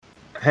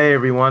Hey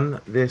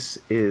everyone, this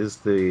is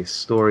the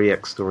Story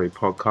X Story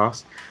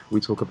podcast.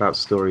 We talk about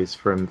stories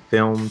from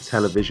film,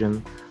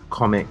 television,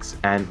 comics,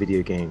 and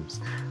video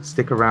games.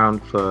 Stick around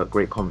for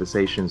great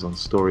conversations on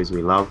stories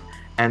we love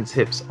and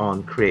tips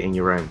on creating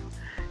your own.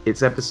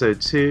 It's episode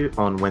 2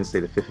 on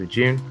Wednesday, the 5th of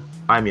June.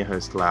 I'm your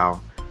host,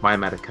 Lau, my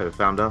Meta co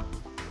founder.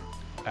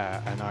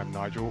 And I'm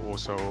Nigel,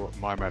 also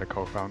My Meta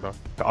co-founder,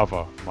 the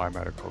other My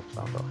Meta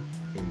co-founder.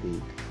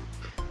 Indeed.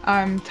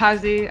 I'm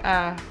Tazzy,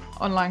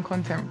 online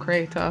content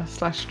creator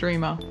 /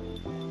 streamer.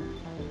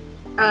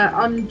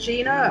 I'm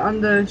Gina. I'm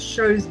the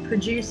show's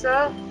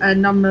producer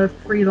and I'm a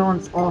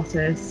freelance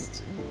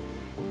artist.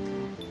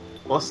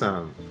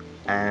 Awesome.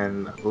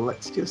 And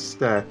let's just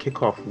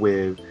kick off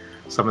with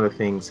some of the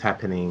things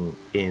happening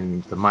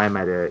in the My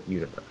Meta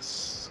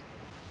universe.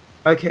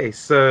 Okay,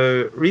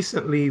 so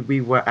recently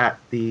we were at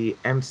the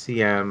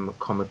MCM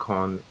Comic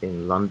Con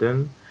in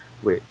London,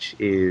 which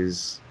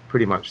is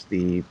pretty much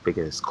the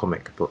biggest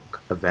comic book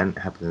event. It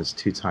happens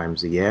 2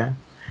 times a year.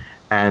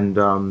 And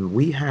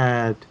we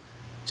had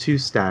 2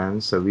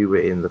 stands. So we were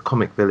in the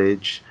Comic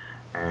Village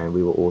and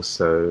we were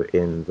also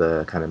in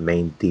the kind of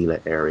main dealer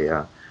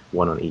area,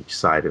 one on each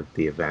side of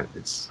the event.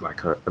 It's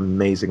like an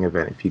amazing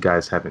event. If you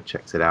guys haven't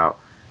checked it out,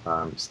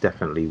 it's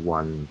definitely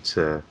one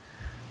to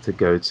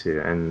go to.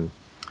 And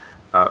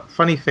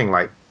funny thing,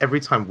 like every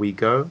time we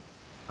go,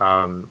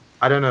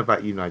 I don't know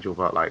about you, Nigel,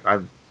 but like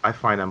I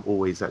find I'm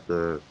always at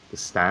the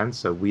stand,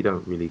 so we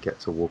don't really get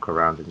to walk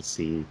around and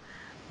see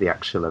the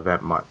actual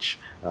event much.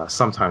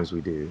 Sometimes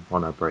we do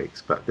on our breaks,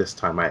 but this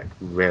time I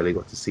rarely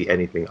got to see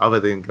anything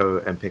other than go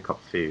and pick up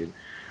food.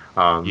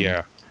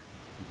 Yeah,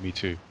 me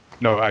too.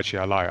 No, actually,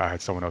 I lie. I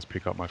had someone else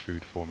pick up my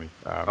food for me,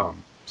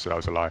 so that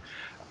was a lie.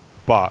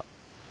 But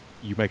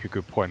you make a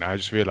good point. I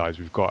just realised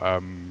we've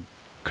got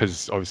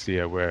because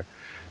obviously we're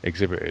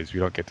exhibitors, we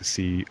don't get to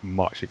see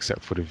much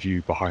except for the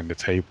view behind the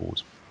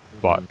tables.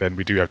 But then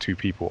we do have 2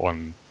 people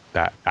on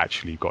that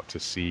actually got to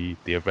see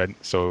the event,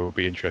 so it'll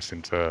be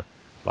interesting to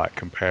like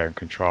compare and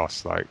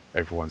contrast like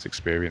everyone's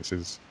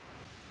experiences.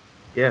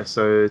 Yeah,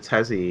 so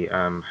Tazzy,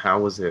 how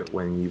was it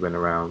when you went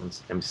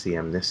around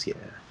MCM this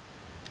year?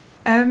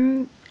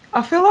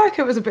 I feel like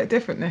it was a bit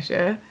different this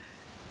year.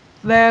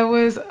 There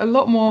was a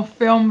lot more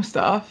film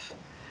stuff,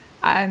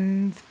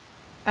 and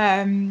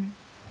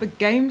the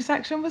game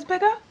section was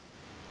bigger.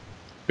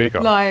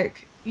 Bigger?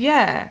 Like,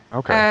 yeah.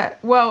 Okay.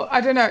 Well,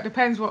 I don't know. It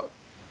depends what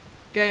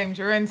games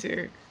you're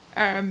into.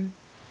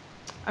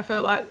 I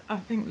felt like I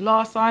think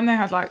last time they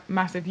had like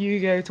massive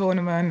Yu-Gi-Oh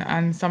tournament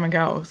and something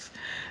else.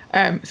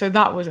 So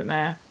that wasn't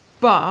there.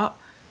 But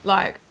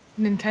like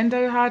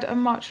Nintendo had a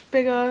much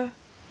bigger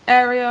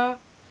area.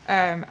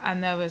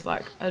 And there was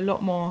like a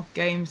lot more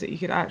games that you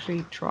could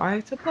actually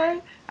try to play.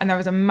 And there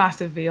was a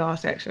massive VR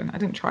section. I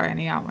didn't try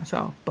any out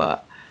myself,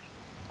 but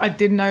I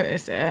did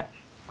notice it.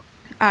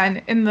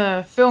 And in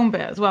the film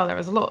bit as well, there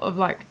was a lot of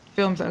like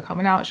films that are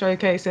coming out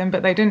showcasing,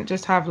 but they didn't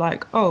just have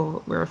like,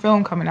 oh, we're a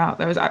film coming out.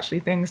 There was actually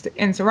things to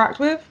interact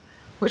with,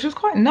 which was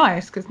quite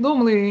nice because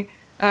normally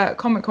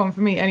Comic Con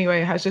for me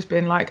anyway has just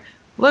been like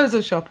loads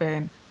of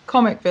shopping,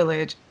 Comic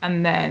Village,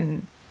 and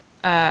then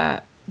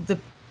the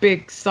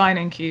big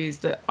signing queues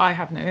that I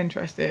have no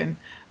interest in.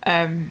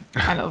 And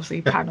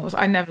obviously panels.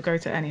 I never go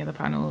to any of the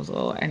panels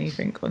or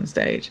anything on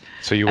stage.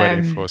 So you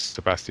went in for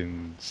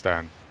Sebastian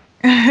Stan?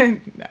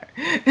 No.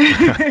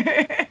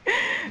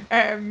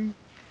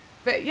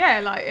 But yeah,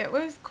 like it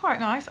was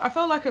quite nice. I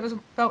felt like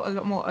felt a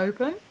lot more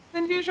open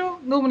than usual.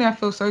 Normally I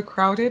feel so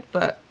crowded,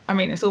 but I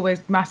mean it's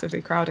always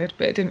massively crowded,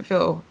 but it didn't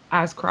feel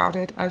as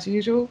crowded as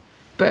usual.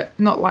 But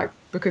not like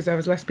because there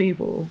was less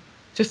people.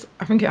 Just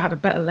I think it had a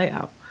better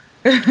layout.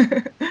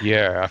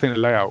 Yeah, I think the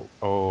layout,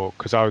 or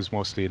because I was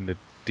mostly in the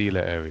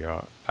dealer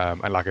area,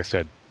 and like I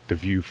said, the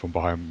view from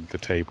behind the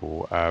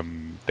table,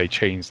 they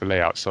changed the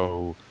layout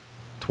so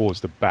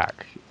towards the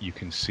back you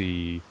can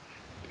see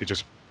it's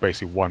just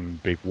basically one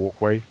big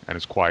walkway, and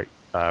it's quite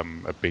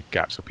a big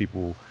gap, so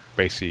people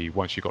basically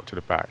once you got to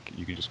the back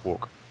you can just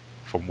walk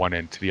from one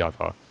end to the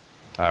other,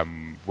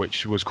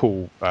 which was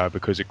cool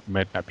because it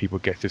meant that people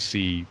get to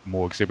see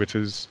more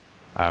exhibitors,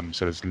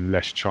 so there's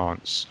less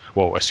chance,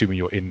 well assuming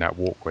you're in that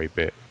walkway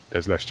bit,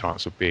 there's less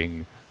chance of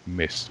being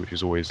missed, which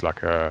is always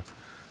like a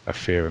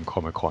fear in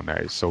Comic-Con that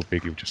it's so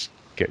big you'll just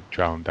get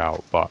drowned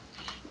out. But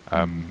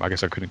I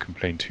guess I couldn't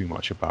complain too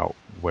much about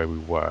where we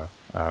were,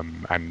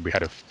 and we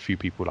had a few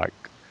people like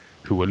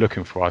who were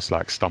looking for us,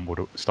 like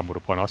stumbled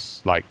upon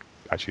us, like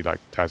actually like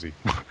Tazzy.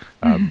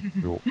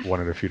 We were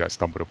one of the few that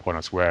stumbled upon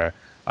us, where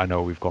I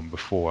know we've gone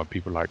before and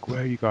people are like,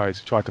 where are you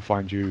guys? Tried to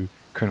find you,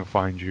 couldn't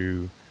find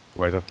you.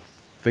 Whereas I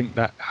think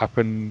that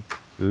happened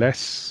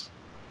less,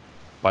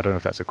 but I don't know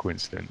if that's a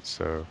coincidence.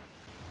 So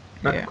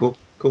Yeah. Cool.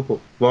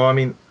 Well, I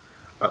mean,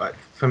 like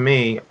for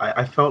me,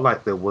 I felt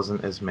like there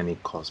wasn't as many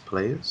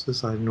cosplayers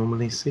as I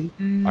normally see.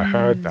 I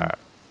heard that.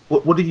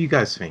 What do you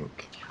guys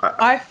think?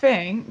 I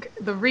think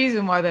the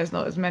reason why there's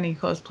not as many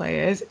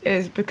cosplayers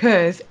is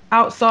because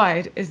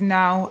outside is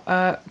now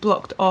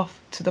blocked off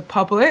to the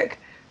public,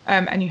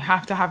 and you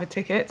have to have a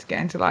ticket to get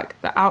into like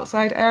the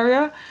outside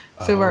area.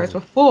 So whereas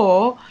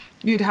before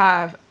you'd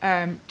have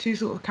two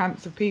sort of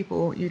camps of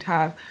people. You'd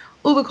have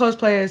all the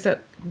cosplayers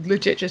that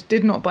legit just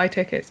did not buy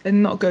tickets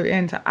and not go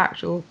into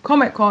actual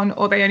Comic Con,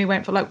 or they only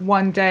went for like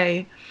one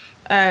day,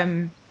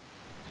 and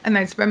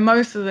they'd spend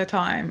most of the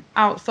time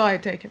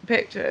outside taking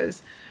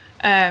pictures,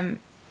 and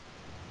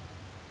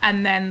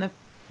then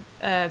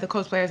the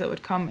cosplayers that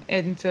would come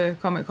into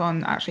Comic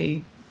Con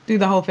actually do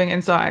the whole thing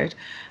inside.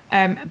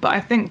 But I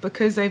think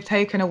because they've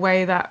taken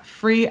away that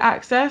free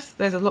access,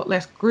 there's a lot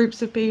less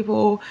groups of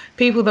people.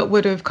 People that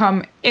would have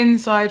come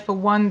inside for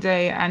one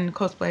day and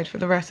cosplayed for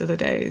the rest of the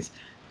days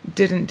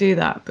didn't do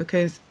that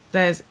because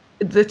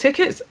the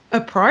tickets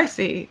are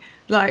pricey.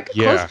 Like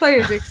cosplay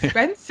is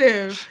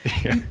expensive.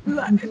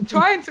 Like,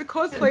 trying to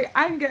cosplay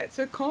and get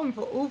to con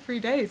for all 3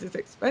 days is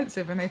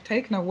expensive, and they've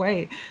taken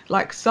away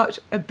like such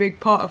a big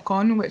part of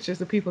con, which is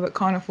the people that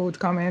can't afford to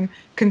come in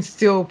can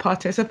still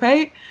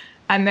participate.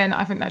 And then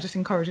I think that just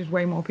encourages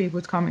way more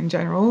people to come in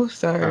general.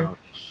 So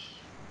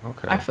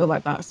okay. I feel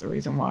like that's the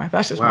reason why.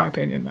 That's just my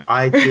opinion, though.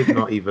 I did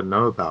not even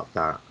know about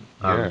that.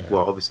 Yeah.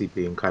 Well, obviously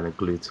being kind of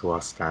glued to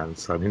our stand,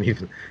 so I didn't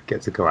even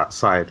get to go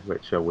outside,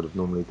 which I would have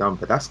normally done.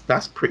 But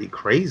that's pretty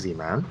crazy,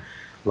 man.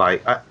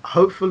 Like,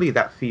 hopefully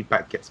that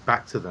feedback gets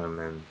back to them,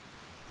 and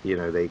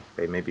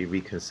they maybe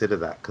reconsider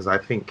that, because I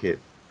think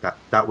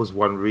that was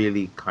one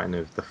really kind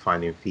of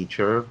defining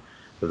feature of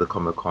the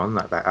Comic-Con,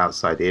 like that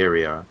outside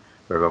area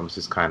where everyone was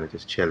just kind of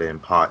just chilling,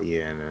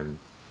 partying, and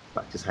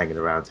like just hanging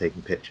around,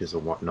 taking pictures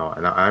and whatnot.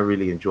 And I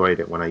really enjoyed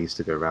it when I used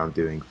to go around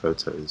doing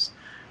photos.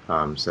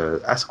 So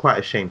that's quite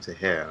a shame to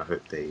hear. I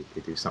hope they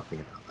do something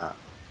about that.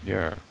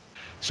 Yeah.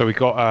 So we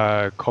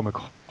got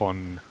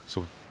Comic-Con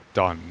sort of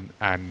done,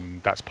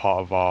 and that's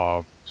part of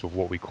our sort of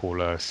what we call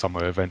a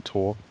summer event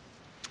tour.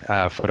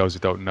 For those who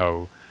don't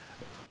know,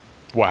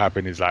 what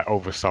happened is, like,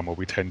 over summer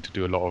we tend to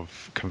do a lot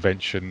of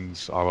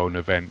conventions, our own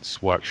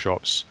events,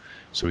 workshops.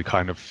 So we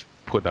kind of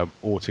put them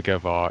all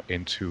together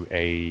into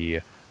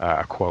a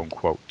quote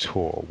unquote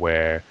tour,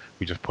 where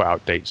we just put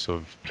out dates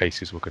of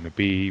places we're going to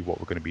be, what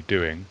we're going to be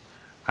doing,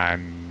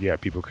 and yeah,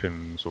 people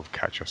can sort of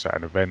catch us at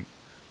an event,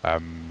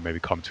 maybe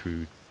come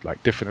to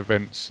like different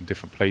events in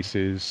different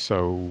places.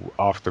 So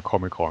after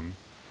Comic-Con,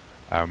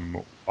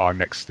 our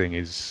next thing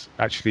is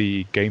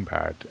actually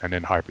Gamepad and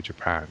then Hyper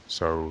Japan.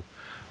 So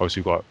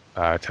obviously we've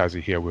got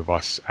Tazzy here with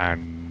us,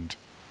 and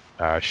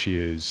she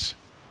is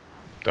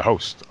the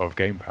host of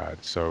Gamepad.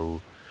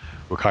 So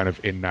we're kind of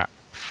in that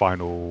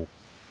final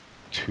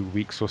 2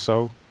 weeks or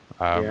so,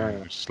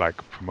 just like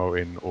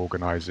promoting,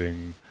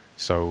 organizing.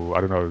 So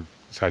I don't know,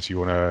 Tazzy, you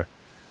want to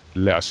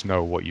let us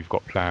know what you've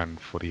got planned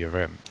for the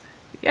event?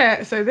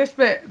 Yeah, so this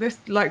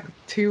like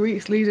 2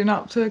 weeks leading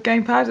up to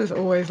Gamepad is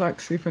always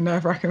like super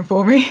nerve-wracking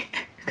for me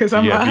because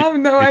I have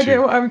no idea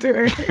what I'm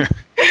doing.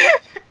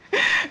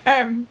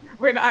 When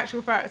in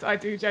actual fact I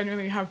do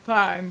genuinely have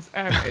plans.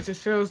 It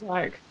just feels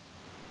like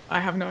I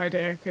have no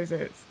idea because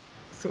it's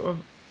sort of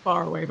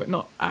far away, but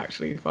not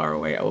actually far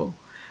away at all.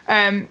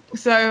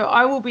 So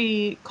I will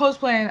be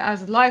cosplaying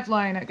as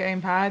Lifeline at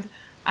Gamepad,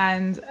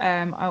 and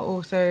I'll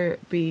also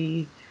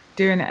be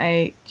doing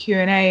a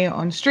Q&A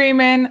on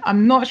streaming.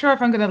 I'm not sure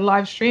if I'm going to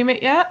live stream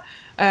it yet.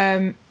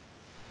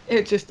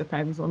 It just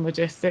depends on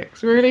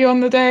logistics really on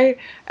the day.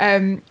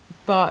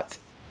 But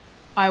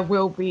I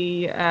will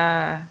be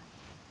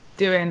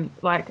doing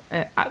like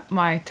at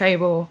my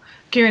table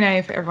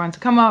Q&A for everyone to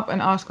come up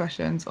and ask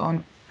questions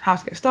on how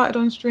to get started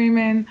on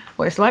streaming,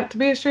 what it's like to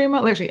be a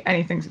streamer, literally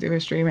anything to do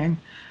with streaming.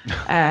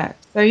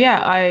 So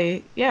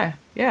yeah,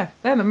 they're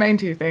the main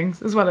two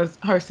things, as well as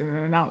hosting and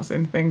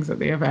announcing things at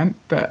the event.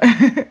 But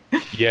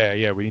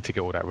yeah, we need to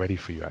get all that ready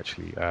for you,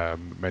 actually.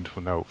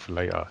 Mental note for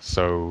later.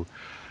 So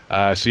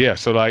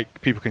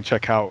like, people can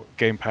check out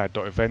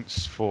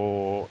gamepad.events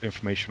for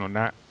information on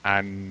that,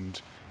 and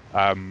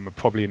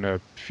probably in a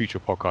future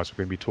podcast we're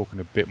going to be talking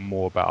a bit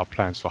more about our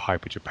plans for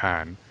Hyper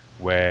Japan,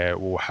 where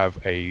we'll have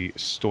a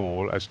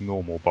stall as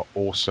normal, but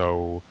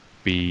also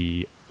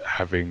be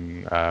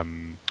having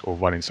or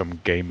running some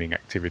gaming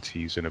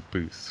activities in a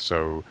booth.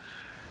 So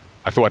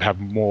I thought I'd have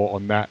more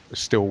on that,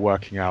 still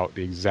working out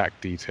the exact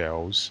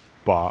details,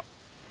 but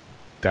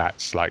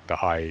that's like the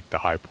high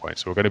point.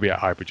 So we're going to be at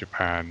Hyper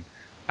Japan,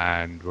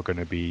 and we're going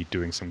to be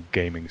doing some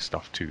gaming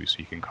stuff too. So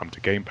you can come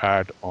to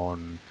Gamepad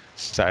on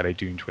Saturday,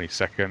 June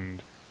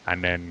 22nd,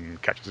 and then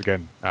catch us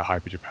again at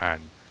Hyper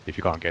Japan if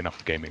you can't get enough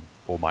of gaming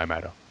or My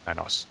Matter and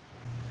us.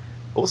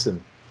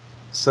 Awesome.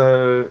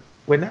 So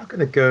we're now going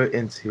to go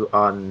into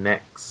our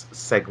next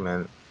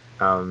segment.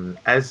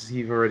 As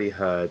you've already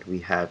heard, we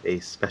have a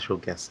special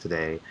guest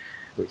today,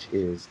 which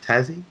is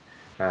Tazzy,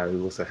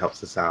 who also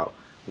helps us out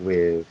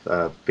with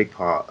a big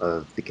part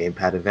of the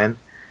Gamepad event.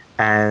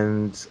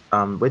 And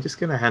we're just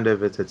going to hand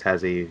over to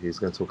Tazzy, who's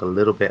going to talk a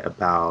little bit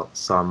about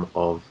some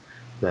of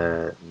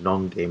the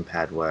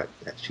non-Gamepad work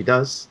that she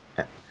does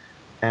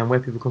and where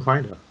people can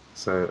find her.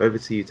 So over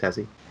to you,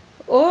 Tazzy.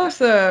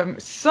 Awesome.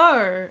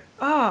 So,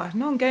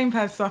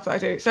 non-gamepad stuff that I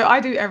do. So I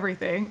do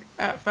everything,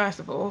 first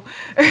of all.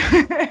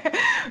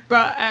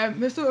 But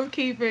the sort of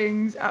key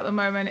things at the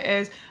moment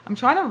is I'm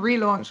trying to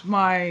relaunch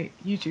my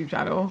YouTube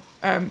channel.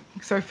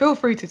 So feel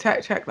free to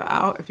check that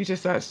out. If you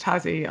just search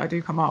Tazzy, I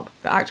do come up.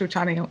 The actual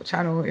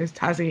channel is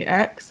Tazzy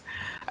X.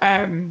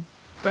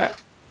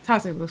 But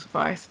Tazzy will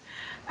suffice.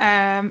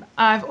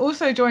 I've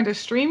also joined a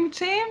stream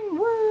team,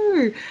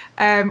 woo,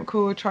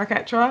 called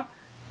Triketra.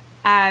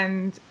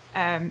 And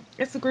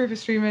it's a group of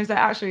streamers that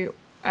actually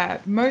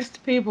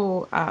most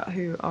people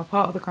who are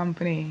part of the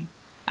company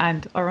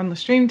and are on the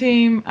stream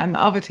team and the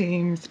other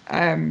teams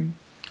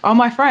are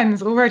my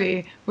friends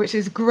already, which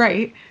is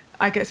great.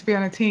 I get to be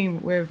on a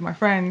team with my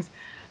friends.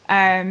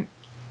 And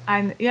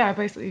yeah, I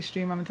basically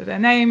stream under their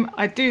name.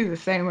 I do the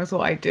same as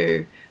what I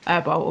do,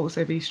 but I'll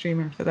also be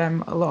streaming for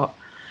them a lot. Are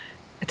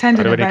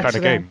Attending there any events kind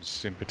of for them.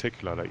 games in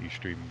particular that you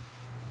stream?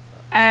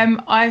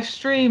 I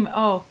stream,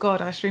 oh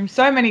God, I stream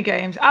so many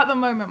games. At the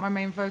moment, my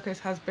main focus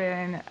has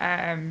been,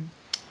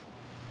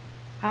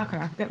 how can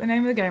I forget the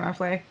name of the game I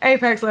play?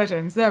 Apex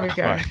Legends, there we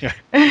go. Right, yeah.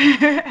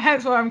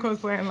 Hence why I'm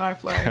cosplaying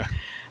Lifeline.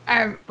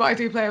 But I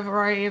do play a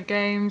variety of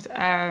games.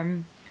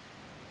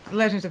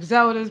 Legends of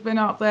Zelda's been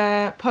up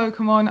there.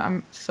 Pokemon,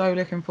 I'm so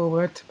looking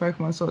forward to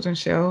Pokemon Sword and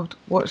Shield.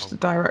 Watched the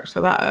direct for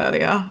that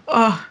earlier.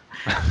 Oh,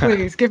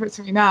 please give it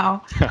to me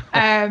now.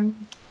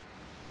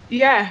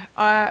 Yeah,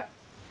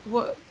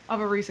 what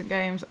other recent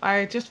games?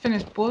 I just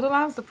finished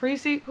Borderlands, the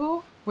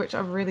pre-sequel, which I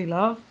really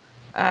love.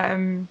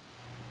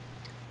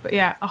 But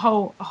yeah, a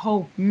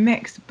whole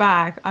mixed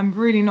bag. I'm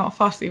really not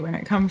fussy when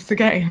it comes to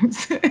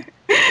games.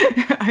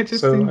 I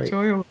just So, like,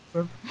 enjoy all of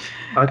them.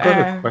 I got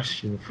a Um,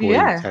 question for you,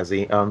 yeah.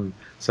 Tazzy.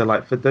 So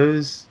like for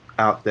those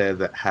out there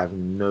that have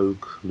no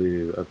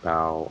clue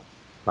about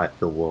like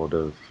the world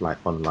of like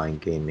online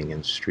gaming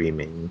and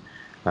streaming,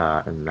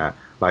 and that,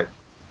 like,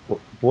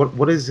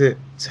 what does it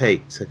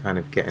take to kind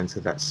of get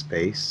into that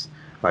space?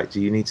 Like, do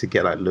you need to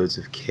get like loads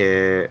of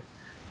kit?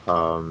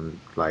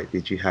 Like,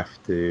 did you have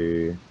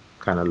to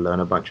kind of learn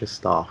a bunch of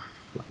stuff?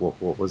 Like,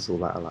 what was all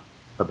that like,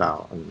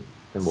 about, and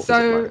what was it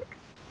So like?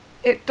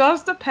 it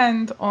does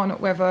depend on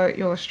whether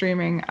you're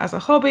streaming as a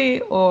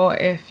hobby or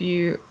if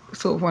you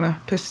sort of want to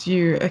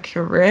pursue a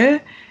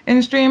career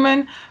in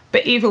streaming.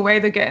 But either way,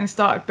 the getting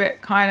started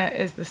bit kind of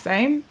is the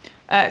same.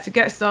 To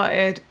get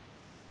started,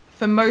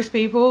 for most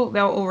people,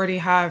 they'll already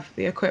have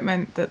the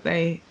equipment that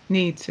they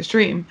need to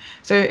stream.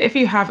 So if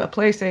you have a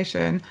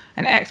PlayStation,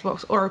 an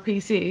Xbox, or a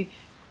PC,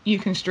 you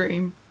can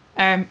stream.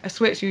 A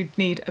Switch, you'd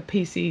need a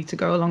PC to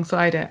go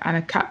alongside it and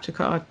a capture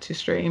card to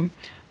stream.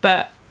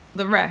 But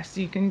the rest,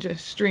 you can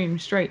just stream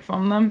straight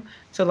from them.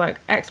 So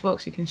like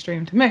Xbox, you can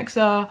stream to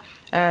Mixer.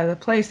 The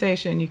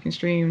PlayStation, you can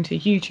stream to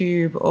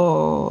YouTube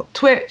or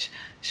Twitch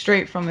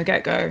straight from the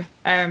get-go.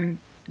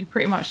 You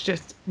pretty much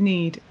just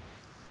need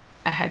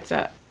a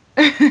headset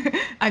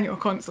and your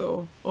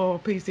console or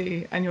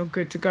PC and you're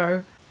good to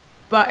go.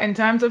 But in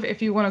terms of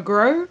if you want to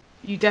grow,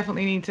 you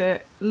definitely need to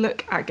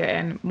look at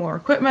getting more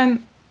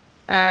equipment.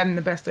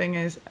 The best thing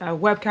is a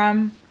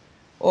webcam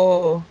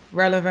or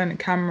relevant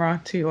camera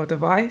to your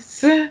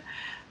device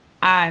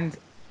and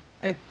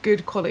a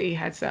good quality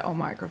headset or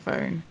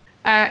microphone.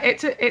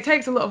 It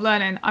takes a lot of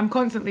learning. I'm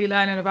constantly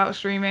learning about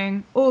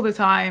streaming all the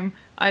time.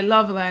 I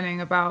love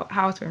learning about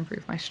how to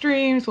improve my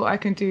streams, what I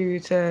can do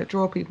to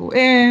draw people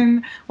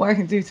in, what I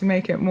can do to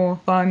make it more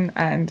fun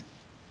and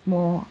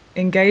more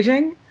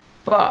engaging.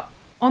 But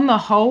on the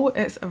whole,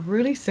 it's a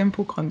really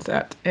simple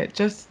concept. It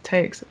just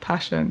takes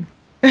passion.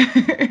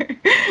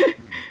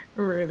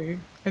 Really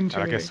and And I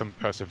guess truly. some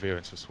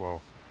perseverance as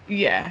well.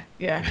 Yeah,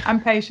 yeah.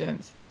 And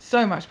patience.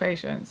 So much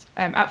patience.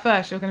 At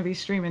first, you're going to be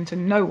streaming to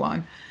no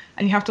one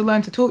and you have to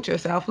learn to talk to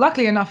yourself.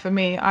 Luckily enough for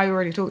me, I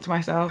already talk to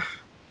myself.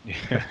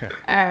 Yeah.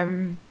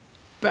 Um,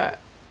 but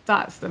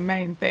that's the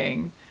main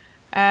thing.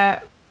 Uh,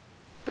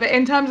 but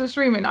in terms of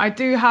streaming, I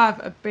do have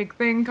a big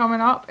thing coming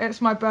up.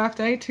 It's my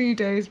birthday, 2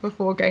 days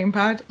before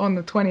Gamepad on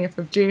the 20th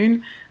of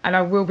June. And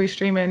I will be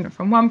streaming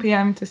from 1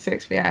 p.m. to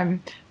 6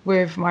 p.m.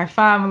 with my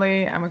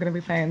family. And we're going to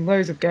be playing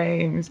loads of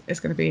games. It's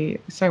going to be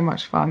so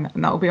much fun.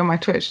 And that will be on my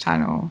Twitch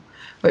channel,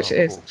 which Oh,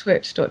 is cool.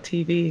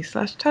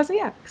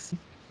 twitch.tv/TazzyX.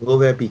 Will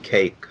there be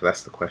cake?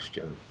 That's the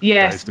question. That is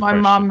Yes, the my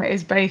question. mum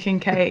is baking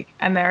cake,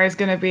 and there is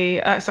going to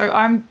be. I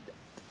can't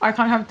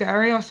have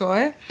dairy or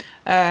soy,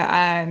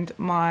 and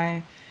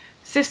my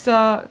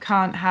sister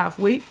can't have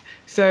wheat.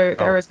 So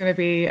there Oh, is going to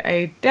be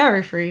a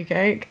dairy-free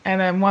cake,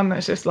 and then one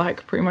that's just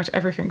like pretty much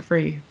everything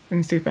free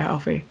and super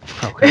healthy.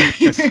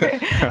 okay.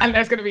 And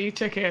there's going to be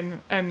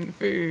chicken and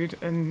food,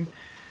 and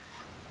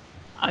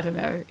I don't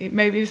know,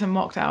 maybe some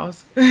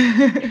mocktails.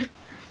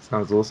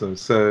 Sounds awesome.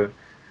 So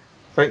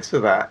thanks for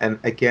that. And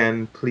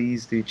again,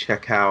 please do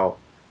check out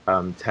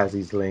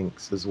Tazzy's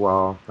links as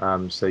well.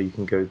 So you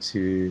can go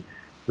to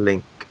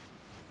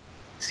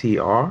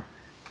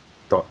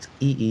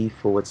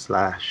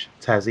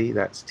linktr.ee/Tazzy.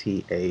 That's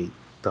TAZZIII.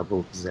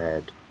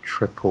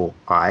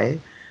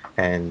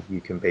 And you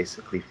can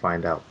basically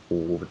find out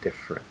all the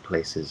different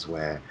places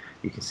where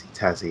you can see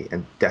Tazzy.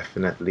 And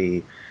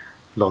definitely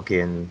log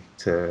in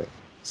to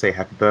say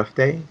happy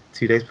birthday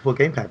 2 days before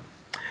gamepad.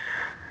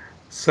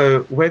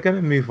 So we're going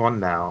to move on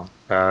now.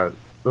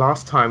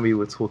 Last time we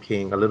were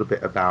talking a little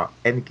bit about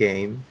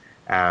Endgame.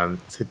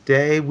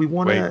 Today we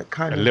want Wait, to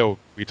kind a of. little.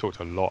 We talked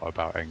a lot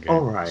about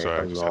All Endgame, right, so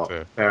a I just had lot.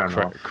 to Fair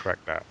enough.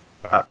 correct that.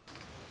 Uh,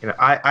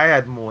 I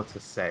had more to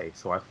say,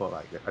 so I felt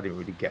like I didn't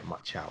really get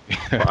much out.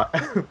 But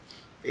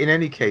in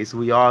any case,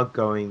 we are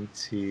going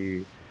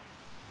to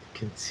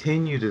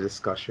continue the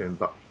discussion,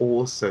 but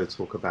also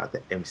talk about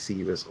the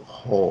MCU as a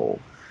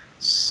whole.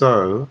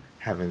 So,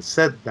 having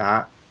said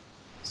that,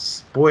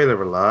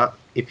 spoiler alert,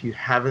 if you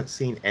haven't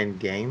seen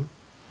Endgame,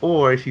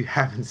 or if you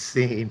haven't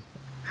seen,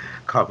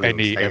 can't believe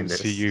I'm Any saying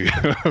this. MCU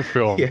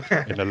film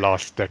Yeah, in the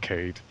last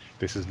decade,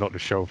 this is not the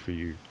show for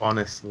you.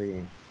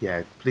 honestly,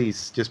 yeah,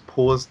 please just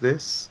pause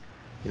this,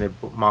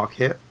 bookmark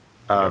it.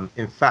 Yep.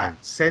 In And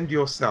fact, send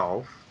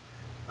yourself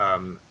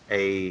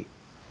a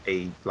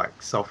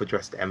like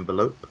self-addressed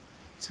envelope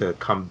to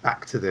come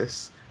back to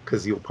this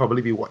because you'll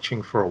probably be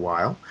watching for a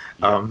while,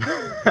 yep. um,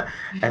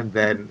 and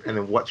then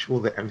watch all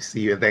the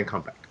MCU and then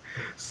come back.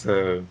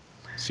 So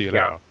See you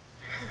yeah, later.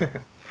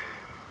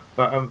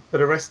 but for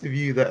the rest of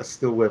you that are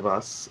still with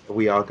us,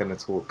 we are going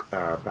to talk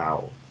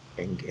about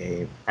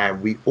Endgame,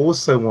 and we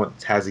also want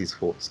Tazzie's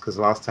thoughts because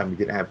last time we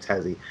didn't have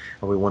Tazzie,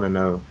 and we want to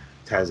know,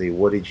 Tazzie,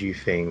 what did you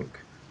think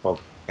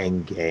of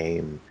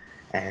Endgame?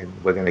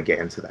 And we're going to get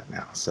into that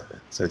now. So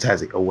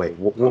Tazzie, oh wait,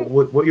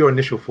 what are your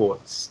initial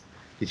thoughts?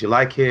 Did you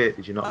like it?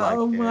 Did you not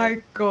like Oh it?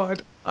 my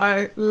God,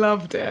 I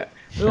loved it.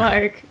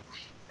 Like,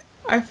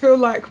 I feel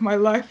like my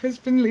life has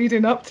been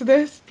leading up to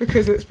this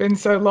because it's been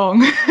so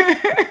long.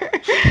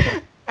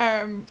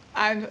 And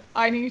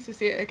I need to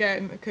see it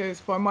again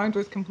because my mind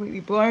was completely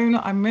blown.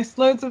 I missed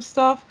loads of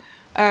stuff.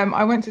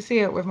 I went to see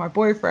it with my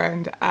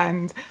boyfriend,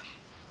 and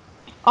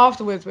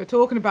afterwards we're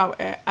talking about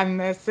it, and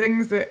there's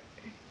things that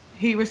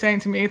he was saying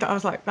to me that I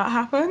was like, that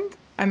happened,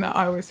 and that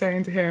I was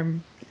saying to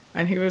him,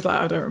 and he was like,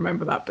 I don't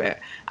remember that bit.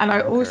 And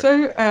I Okay,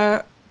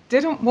 also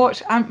didn't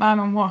watch Ant-Man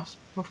and Wasp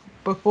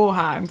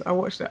beforehand. I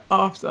watched it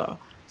after,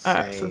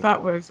 so same.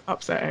 that was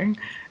upsetting.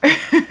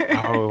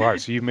 Oh, right.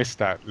 So you missed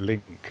that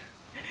link,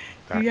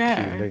 that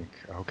key Yeah,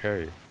 link.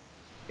 Okay.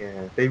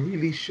 Yeah, they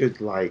really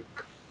should like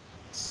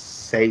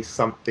say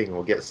something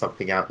or get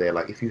something out there.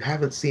 Like if you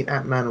haven't seen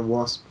Ant-Man and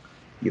Wasp,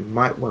 you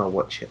might want to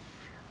watch it.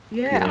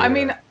 yeah. I Yeah,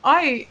 mean,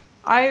 I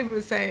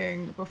was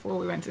saying before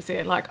we went to see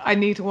it, like I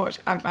need to watch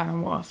Ant-Man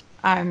and Wasp,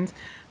 and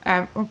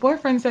my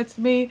boyfriend said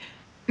to me,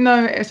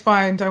 "No, it's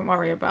fine. Don't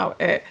worry about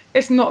it.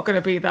 It's not going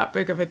to be that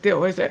big of a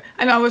deal, is it?"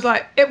 And I was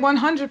like, "It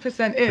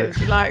 100%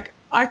 is. Like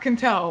I can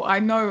tell. I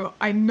know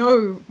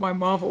my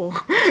Marvel.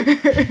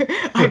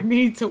 I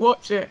need to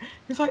watch it."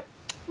 He's like,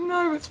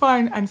 "No, it's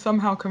fine," and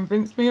somehow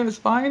convinced me it was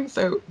fine.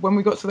 So when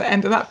we got to the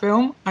end of that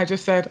film, I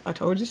just said, "I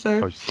told you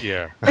so." Oh,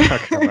 yeah. I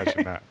can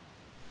imagine that.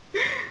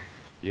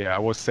 Yeah, I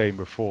was saying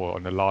before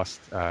on the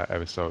last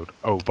episode.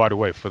 Oh, by the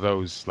way, for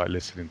those like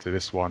listening to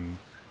this one,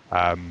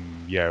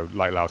 yeah,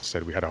 like Lau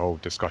said, we had a whole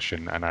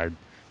discussion, and I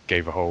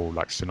gave a whole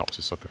like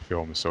synopsis of the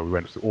film. So we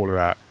went through all of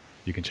that.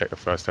 You can check the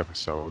first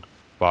episode.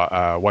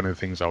 But one of the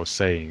things I was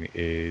saying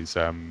is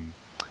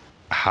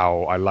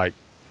how I like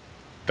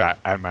that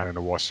Ant-Man and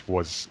the Wasp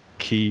was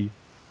key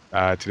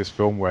to this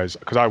film, whereas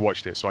because I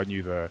watched it, so I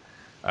knew the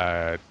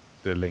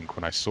link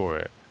when I saw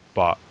it,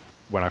 but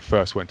when I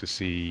first went to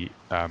see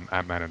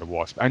Ant-Man and the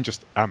Wasp, and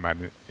just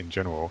Ant-Man in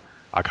general,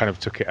 I kind of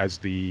took it as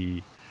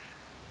the.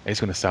 It's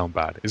going to sound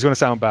bad. It's going to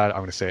sound bad. I'm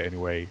going to say it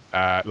anyway.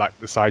 Like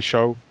the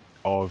sideshow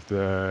of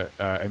the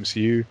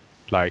MCU.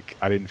 Like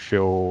I didn't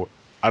feel.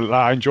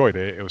 I enjoyed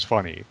it. It was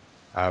funny,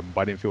 but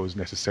I didn't feel it was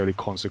necessarily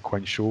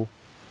consequential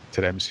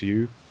to the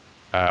MCU.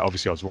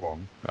 Obviously, I was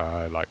wrong,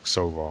 like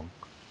so wrong.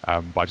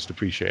 But I just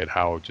appreciated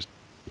how just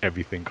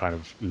everything kind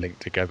of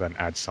linked together and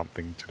adds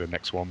something to the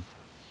next one.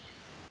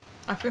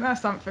 I think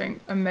that's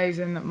something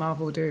amazing that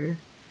Marvel do.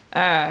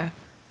 Uh,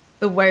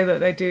 the way that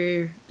they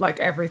do, like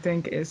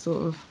everything is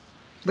sort of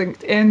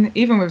linked in,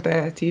 even with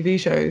their TV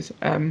shows.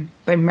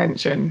 They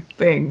mention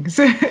things,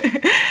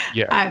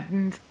 Yeah,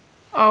 and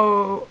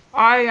oh,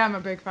 I am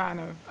a big fan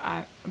of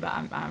the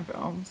Ant-Man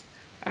films.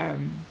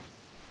 Um,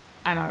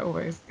 and I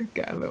always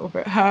get a little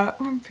bit hurt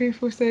when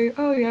people say,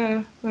 "Oh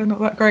yeah, they're not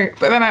that great."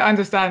 But then I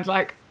understand,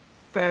 like,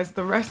 there's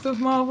the rest of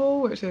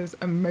Marvel, which is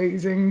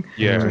amazing,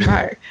 yeah,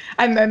 dramatic,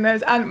 and then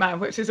there's Ant-Man,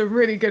 which is a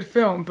really good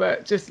film,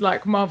 but just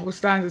like Marvel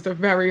standards are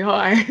very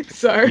high.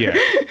 So yeah.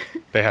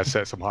 They have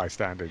set some high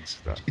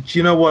standards. That, do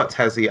you know what,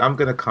 Tazzy? I'm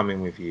gonna come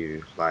in with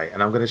you, like,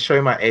 and I'm gonna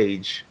show my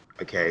age.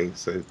 Okay,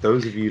 so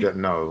those of you that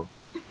know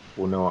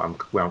will know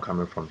where I'm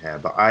coming from here.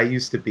 But I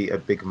used to be a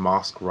big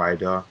Mask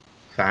Rider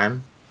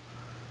fan,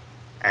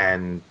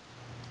 and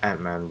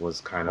Ant-Man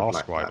was kind of Mask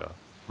like that. Rider.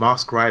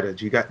 Mask Rider.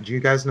 Do you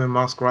guys know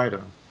Mask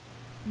Rider?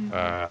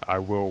 I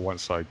will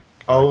once I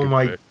Oh Google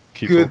my it.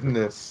 Keep talking.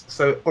 goodness.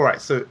 So, all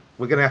right, so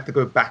we're gonna have to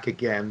go back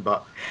again,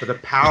 but for the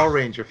Power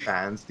Ranger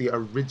fans, the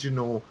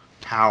original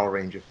Power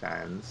Ranger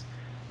fans,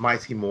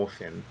 Mighty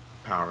Morphin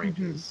Power Mhm.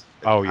 Rangers,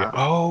 Oh yeah.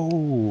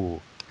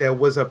 Oh, there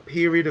was a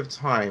period of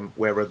time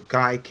where a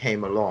guy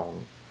came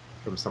along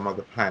from some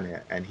other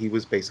planet, and he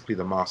was basically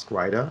the Masked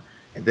Rider.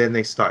 And then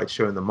they started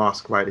showing the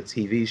Masked Rider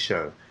TV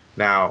show.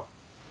 Now,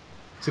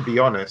 to be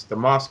honest, the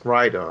Masked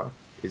Rider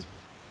is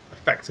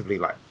effectively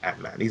like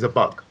Ant-Man. He's a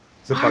bug.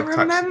 He's a I bug type.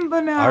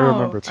 remember now. I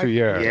remember too.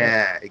 Yeah.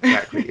 Yeah,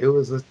 exactly. It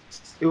was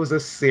a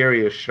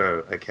serious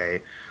show.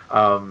 Okay.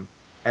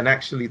 And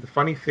actually, the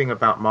funny thing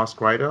about Masked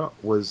Rider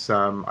was,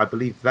 I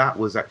believe that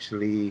was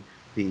actually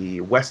the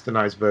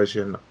westernized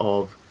version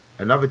of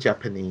another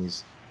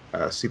Japanese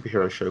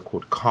superhero show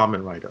called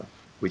Kamen Rider,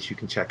 which you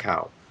can check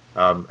out.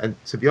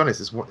 And to be honest,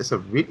 it's a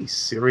really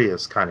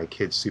serious kind of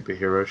kids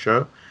superhero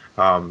show.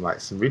 Like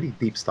some really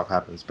deep stuff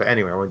happens. But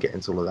anyway, I won't get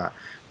into all of that.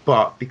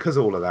 But because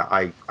of all of that,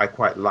 I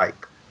quite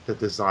like the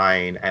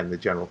design and the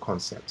general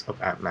concept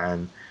of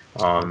Ant-Man.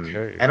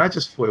 Okay. And I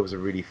just thought it was a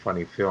really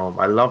funny film.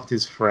 I loved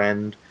his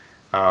friend.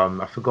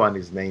 I've forgotten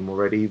his name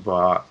already,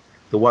 but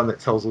the one that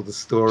tells all the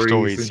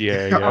stories.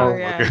 Yeah, yeah. Oh Oh my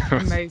yeah,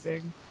 God.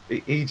 amazing.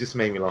 He just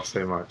made me laugh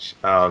so much.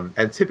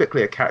 And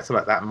typically a character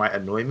like that might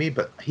annoy me,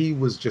 but he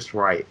was just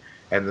right,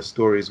 and the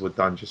stories were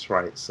done just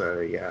right. So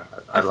yeah,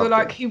 I I feel loved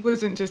like it. he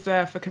wasn't just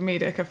there for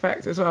comedic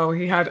effect as well.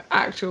 He had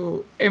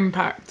actual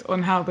impact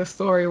on how the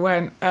story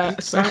went,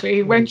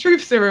 especially when Exactly.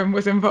 Truth Serum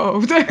was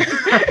involved.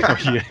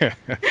 Yeah.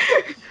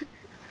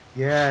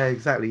 Yeah,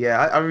 exactly. Yeah,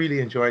 I really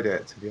enjoyed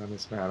it, to be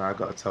honest, man. I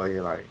got to tell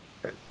you, like,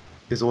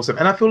 it's awesome.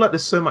 And I feel like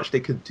there's so much they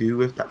could do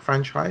with that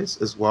franchise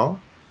as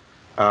well.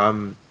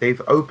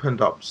 They've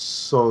opened up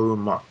so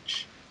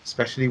much,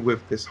 especially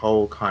with this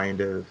whole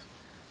kind of,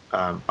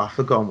 I've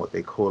forgotten what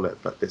they call it,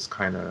 but this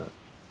kind of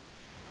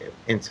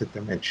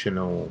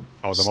interdimensional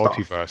Oh, the stuff.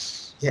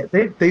 multiverse. Yeah,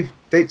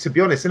 to be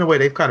honest, in a way,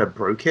 they've kind of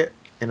broke it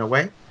in a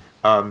way.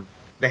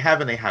 They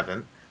have and they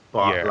haven't,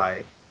 but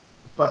Yeah.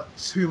 but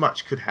too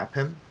much could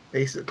happen,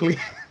 basically.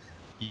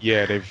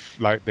 Yeah,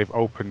 they've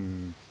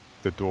opened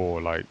the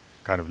door, like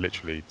kind of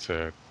literally,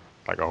 to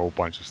like a whole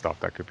bunch of stuff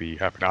that could be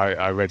happening.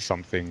 I read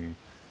something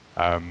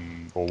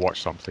or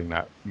watched something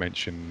that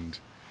mentioned,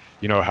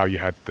 you know, how you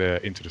had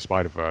the Into the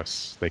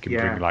Spider-Verse. They can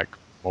bring Yeah, like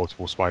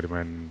multiple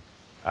Spider-Men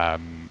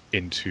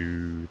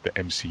into the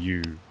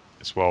MCU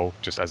as well,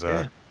 just as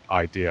yeah. a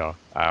idea.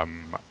 I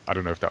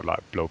don't know if that would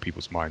like blow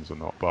people's minds or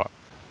not, but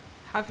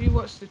Have you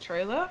watched the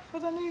trailer for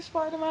the new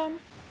Spider-Man?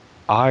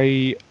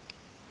 I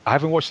I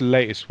haven't watched the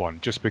latest one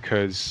just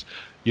because,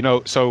 you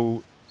know,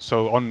 so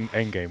on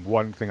Endgame,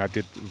 one thing I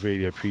did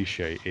really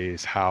appreciate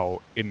is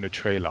how in the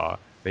trailer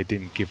they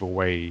didn't give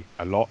away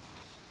a lot.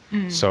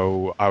 Mm.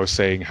 So I was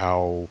saying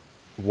how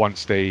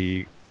once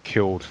they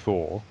killed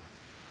Thor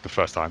the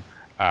first time,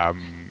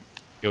 um,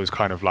 it was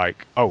kind of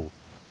like, oh,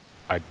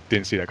 I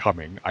didn't see that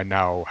coming. I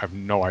now have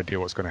no idea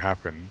what's going to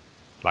happen.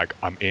 Like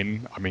I'm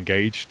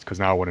engaged because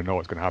now I want to know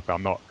what's going to happen.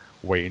 I'm not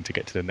waiting to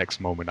get to the next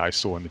moment I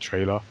saw in the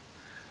trailer.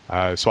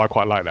 So I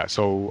quite like that.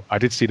 So I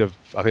did see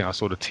I think I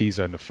saw the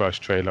teaser in the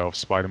first trailer of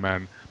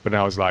Spider-Man, but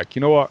then I was like,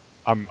 you know what?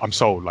 I'm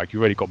sold. Like you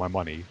already got my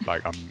money.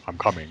 Like I'm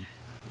coming.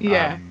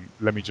 Yeah.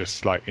 Let me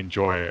just like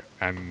enjoy it,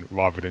 and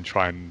rather than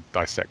try and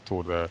dissect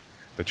all the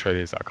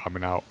trailers that are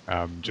coming out,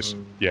 just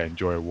Mm. yeah,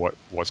 enjoy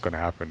what's going to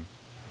happen.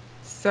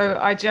 So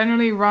I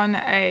generally run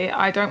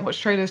I don't watch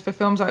trailers for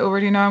films I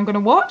already know I'm going to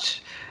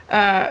watch.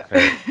 Uh,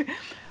 Okay.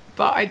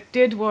 but I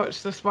did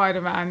watch the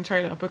Spider-Man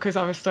trailer because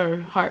I was so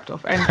hyped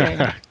off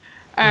Endgame.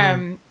 Mm.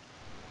 Um,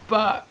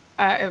 but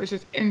it was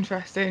just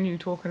interesting you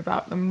talking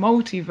about the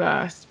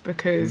multiverse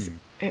because Mm.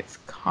 it's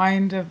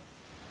kind of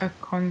a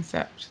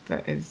concept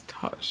that is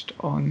touched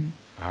on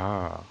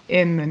Ah,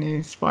 in the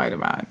new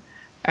Spider-Man.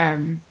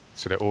 Um,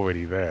 so they're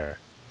already there.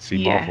 See,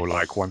 Marvel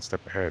like one yes.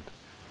 step ahead.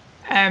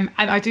 And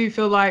I do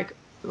feel like,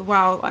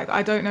 wow, like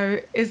I don't know,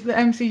 is the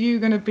MCU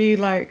going to be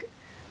like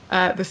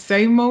the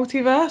same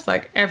multiverse?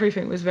 Like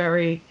everything was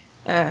very,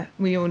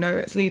 we all know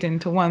it's leading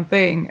to one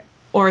thing,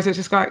 or is it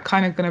just like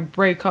kind of going to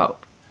break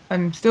up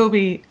and still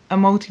be a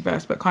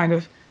multiverse, but kind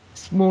of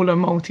smaller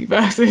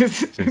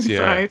multiverses Since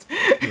yeah, inside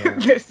Yeah.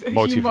 this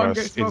multiverse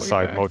humongous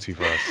inside multiverse?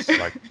 multiverse,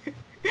 like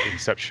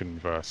Inception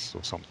verse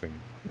or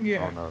something. I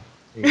Yeah. don't know.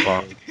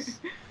 But Yes.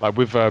 like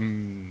with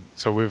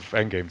so with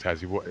Endgame,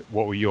 Tazzy,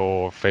 what were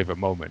your favorite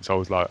moments? I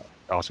was like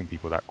asking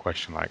people that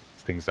question, like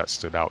things that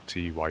stood out to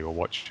you while you're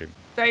watching.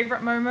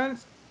 Favorite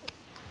moments?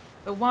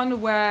 The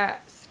one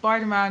where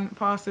Spider-Man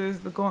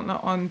passes the gauntlet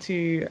on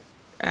to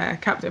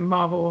Captain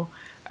Marvel,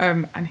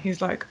 and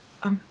he's like,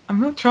 I'm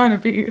not trying to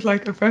be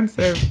like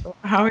offensive. But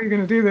how are you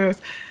gonna do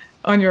this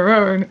on your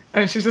own?"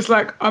 And she's just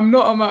like, "I'm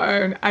not on my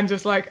own," and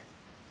just like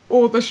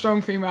all the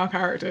strong female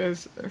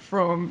characters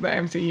from the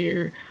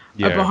MCU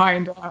are Yeah,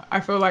 behind her. I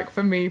feel like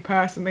for me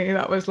personally,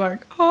 that was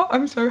like, oh,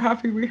 I'm so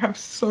happy we have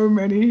so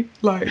many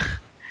like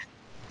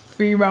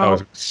that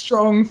was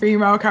strong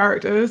female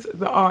characters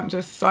that aren't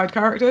just side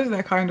characters.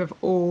 They're kind of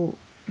all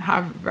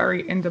have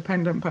very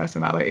independent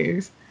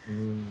personalities.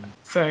 Mm.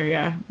 So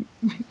yeah,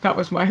 that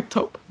was my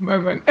top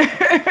moment.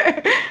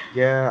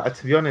 Yeah,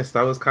 to be honest,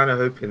 I was kind of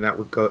hoping that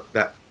would go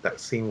that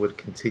scene would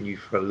continue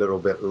for a little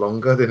bit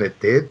longer than it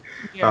did.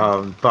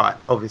 Yeah.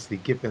 But obviously,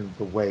 given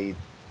the way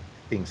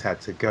things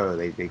had to go,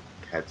 they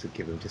had to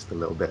give him just a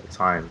little bit of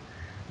time.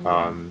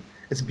 Yeah. Um,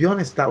 to be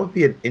honest, that would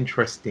be an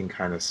interesting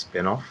kind of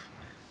spin-off,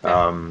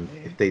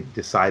 Definitely. if they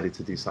decided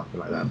to do something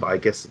like that. But I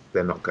guess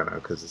they're not gonna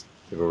because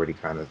they've already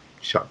kind of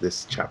shut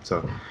this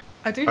chapter.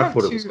 I do I have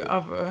thought it was two cool.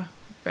 other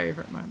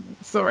favorite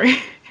moments. Sorry.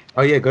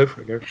 Oh yeah, go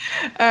for it. Go.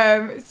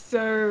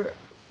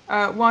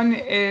 One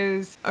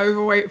is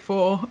overweight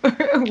for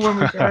when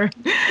we go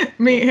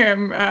meet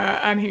him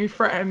and he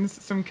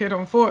threatens some kid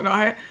on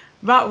Fortnite.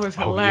 That was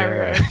Oh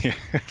yeah.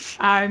 hilarious.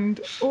 And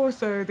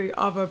also the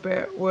other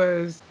bit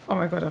was, oh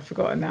my God, I've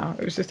forgotten now.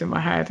 It was just in my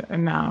head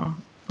and now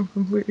I've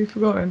completely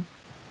forgotten.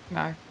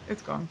 No,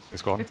 it's gone.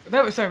 It's gone.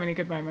 There were so many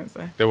good moments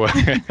there. There was.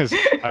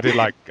 I did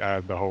like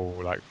the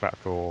whole like Fat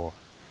Thor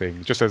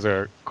thing, just as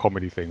a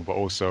comedy thing, but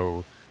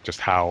also just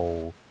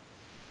how,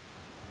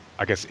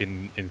 I guess,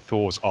 in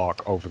Thor's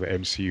arc over the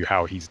MCU,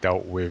 how he's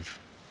dealt with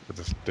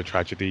the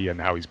tragedy and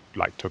how he's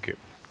like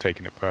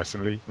taken it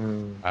personally,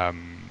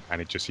 Mm.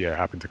 and it just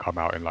happened to come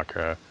out in like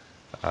a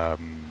a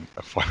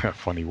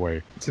funny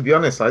way. To be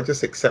honest, I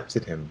just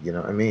accepted him. You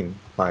know what I mean?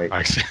 Like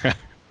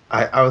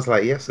Like, I was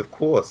like, yes, of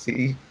course.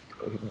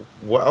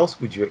 What else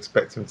would you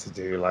expect him to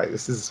do? Like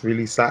this is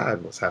really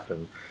sad. What's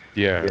happened?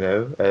 yeah, You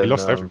know? he And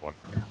lost everyone.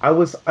 I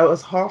was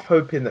half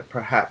hoping that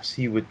perhaps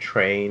he would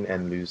train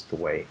and lose the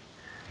weight,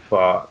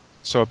 but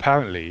So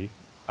apparently,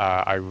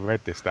 I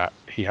read this that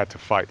he had to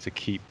fight to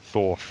keep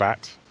Thor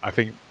fat. I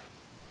think,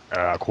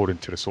 according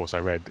to the source I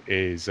read,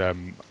 is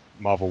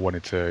Marvel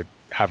wanted to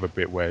have a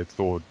bit where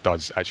Thor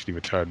does actually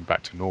return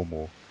back to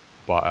normal,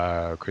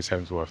 but Chris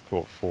Hemsworth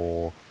thought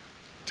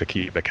to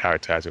keep the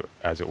character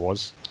as it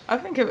was. I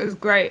think it was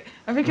great.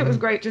 I think it was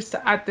Mm. great just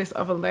to add this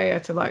other layer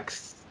to like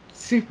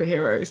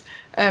superheroes.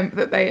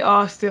 That they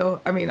are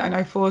still. I mean, I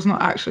know Thor's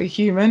not actually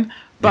human,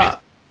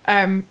 but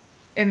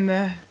in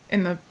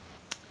the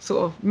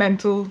sort of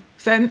mental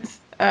sense,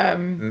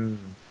 mm,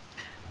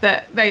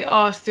 that they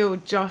are still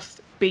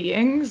just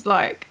beings.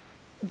 Like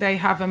they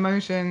have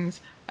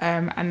emotions,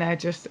 and they're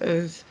just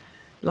as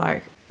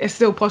like it's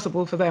still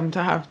possible for them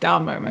to have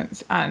down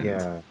moments. And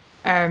yeah,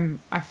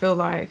 I feel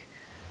like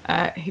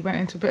he went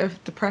into a bit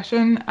of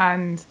depression,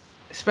 and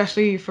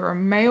especially for a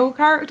male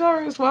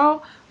character as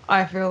well.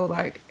 I feel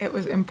like it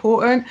was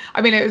important.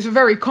 I mean, it was a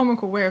very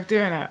comical way of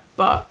doing it,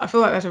 but I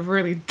feel like there's a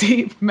really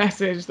deep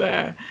message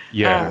there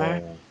Yeah,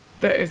 yeah,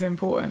 that is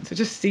important. So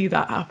just see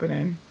that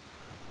happening.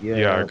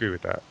 yeah, I yeah. agree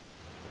with that.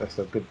 That's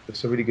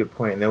a really good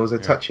point. And there was a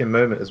Yeah. touching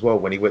moment as well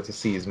when he went to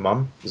see his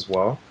mum as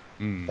well,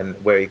 Mm.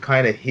 and where he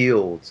kind of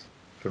healed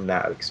from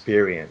that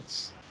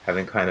experience,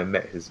 having kind of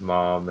met his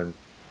mom. And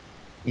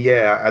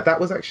yeah, that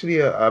was actually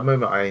a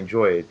moment I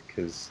enjoyed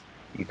because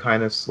you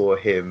kind of saw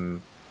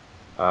him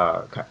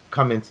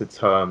come into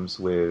terms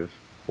with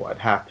what had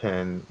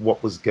happened,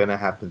 what was gonna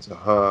happen to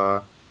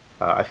her.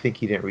 I think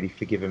he didn't really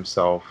forgive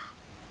himself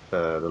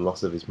for the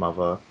loss of his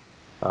mother,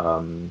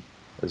 um,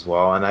 as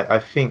well. And I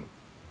think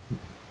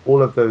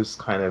all of those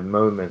kind of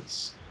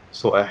moments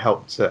sort of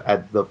help to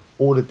add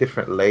all the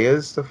different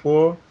layers to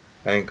four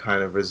and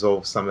kind of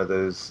resolve some of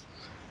those,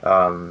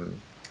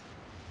 um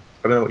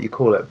I don't know what you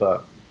call it,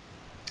 but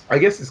I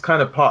guess it's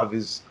kind of part of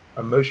his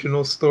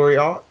emotional story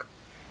arc.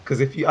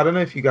 Because if you I don't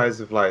know if you guys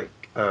have like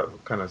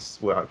kind of,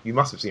 well, you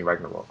must have seen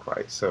Ragnarok,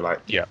 right? So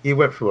like Yeah, he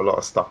went through a lot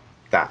of stuff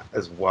that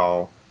as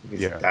well.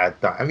 His yeah, dad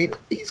died. I mean,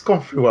 he's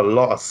gone through a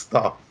lot of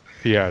stuff.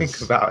 he Think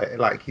has. about it,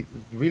 like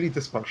really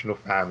dysfunctional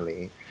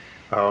family.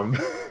 Um,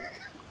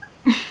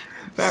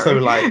 so Very.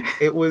 like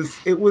it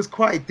was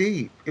quite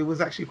deep. It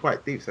was actually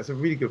quite deep. So that's a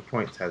really good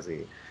point,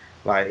 Tazzy.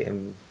 Like,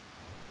 and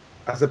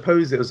I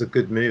suppose it was a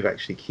good move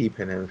actually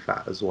keeping him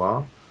fat as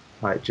well.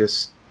 Like,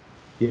 just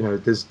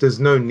there's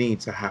no need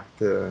to have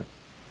to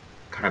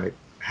kind of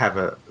have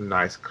a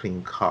nice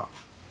clean cut,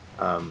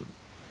 um,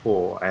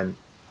 for. And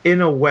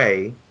in a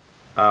way,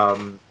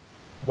 um,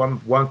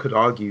 one could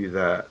argue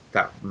that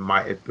that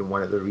might have been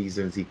one of the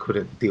reasons he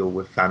couldn't deal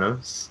with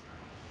Thanos,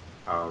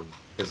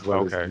 as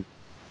well as Okay.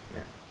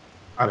 yeah,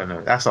 I don't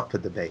know. That's up for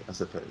debate, I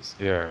suppose.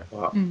 Yeah.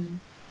 But Mm.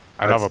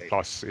 I'd Another say,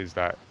 plus is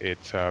that it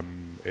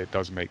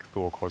does make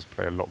Thor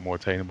cosplay a lot more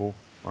attainable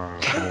for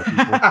more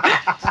people.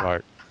 It's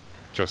like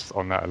just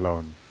on that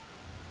alone.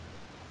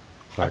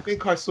 I Like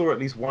think I saw at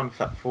least one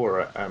Fat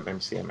Four at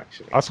MCM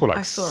actually. I saw I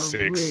like saw a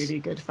 6. really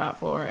good Fat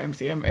Four at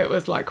MCM. It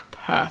was like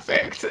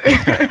perfect.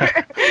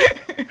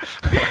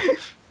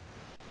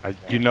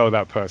 You know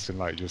that person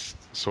like just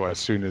saw as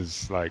soon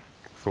as like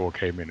Thor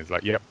came in, it's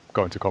like, yep,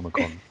 going to Comic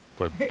Con,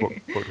 book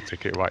the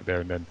ticket right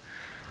there and then.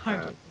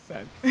 100%.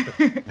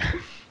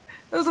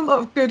 There's a lot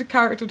of good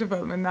character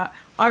development that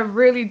I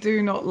really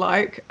do not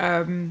like.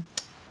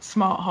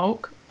 Smart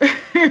Hulk.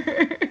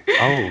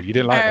 Oh, you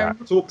didn't like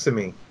that? Talk to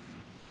me.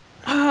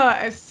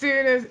 As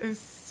soon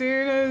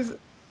as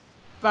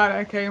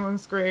Banner came on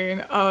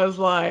screen, I was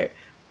like,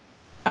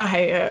 I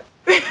hate it.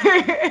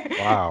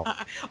 Wow.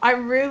 I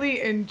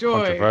really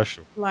enjoy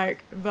Controversial.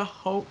 like the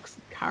Hulk's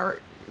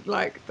character,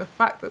 like the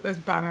fact that there's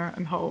Banner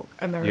and Hulk,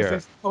 and there is Yeah.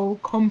 this whole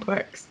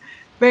complex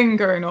thing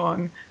going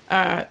on.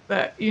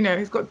 That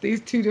he's got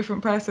these two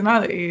different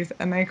personalities,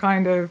 and they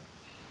kind of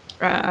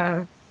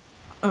are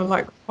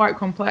like quite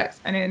complex.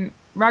 And in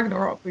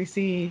Ragnarok, we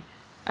see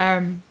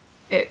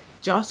it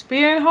just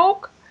being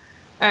Hulk,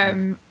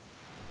 and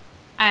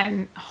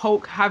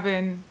Hulk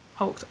having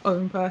Hulk's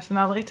own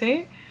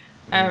personality,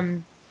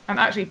 and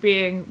actually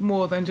being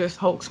more than just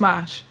Hulk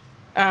smash.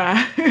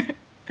 Uh,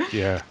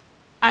 Yeah.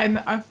 and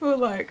I feel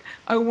like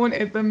I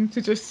wanted them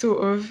to just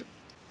sort of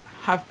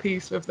have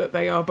peace with that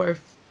they are both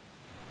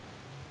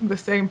the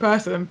same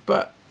person,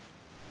 but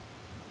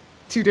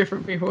two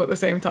different people at the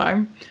same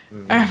time.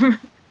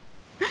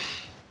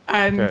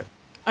 And Okay.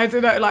 I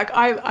don't know, like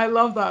I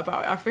love that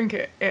about it. I think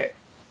it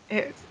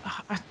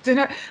I don't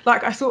know,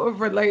 like I sort of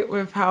relate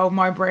with how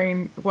my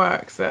brain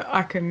works, that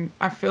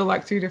I feel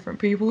like two different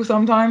people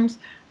sometimes.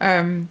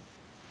 And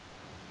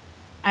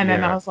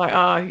then I Yeah. was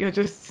like, you're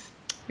just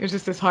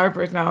this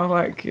hybrid now.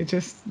 Like you're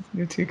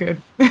too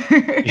good.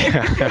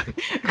 Yeah.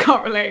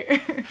 Can't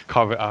relate.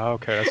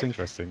 Okay, that's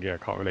interesting. Yeah,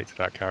 can't relate to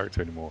that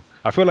character anymore.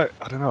 I feel like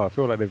I don't know. I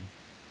feel like they've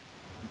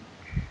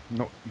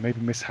not maybe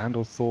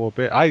mishandled Thor a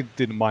bit. I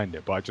didn't mind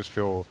it, but I just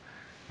feel,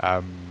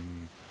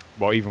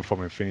 well, even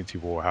from Infinity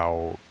War,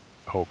 how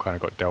Hulk kind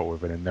of got dealt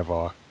with and then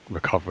never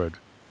recovered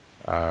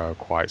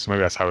quite. So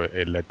maybe that's how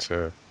it led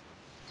to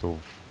sort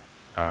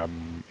of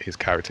his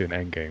character in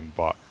Endgame.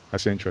 But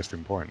that's an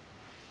interesting point.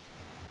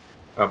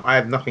 I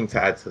have nothing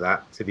to add to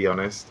that, to be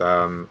honest.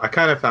 I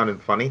kind of found him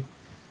funny.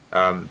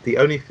 My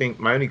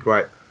only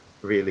gripe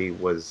really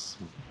was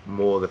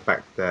more the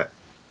fact that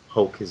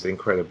Hulk is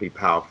incredibly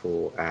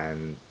powerful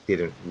and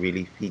didn't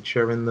really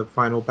feature in the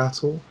final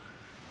battle.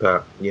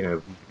 But, yeah,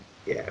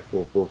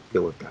 we'll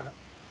deal with that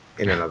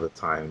in another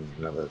time,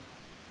 another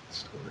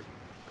story,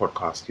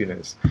 podcast, who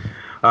knows.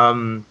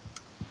 Um,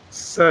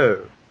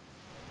 so,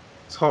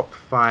 top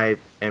five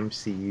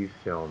MCU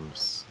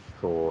films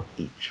for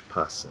each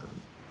person,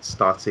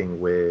 starting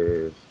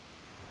with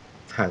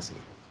Tazzy.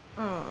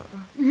 Oh.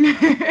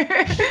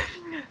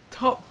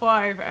 Top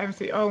five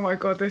MC. Oh my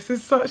God, this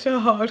is such a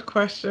hard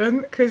question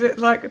because it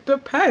like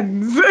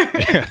depends.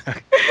 Yeah.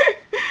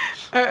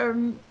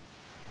 um,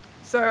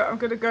 so I'm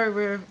gonna go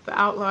with the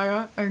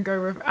outlier and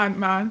go with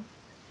Ant-Man.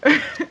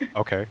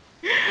 Okay.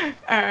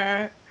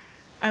 uh,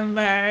 and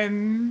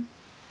then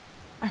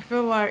I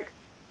feel like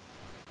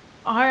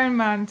Iron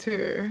Man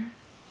 2.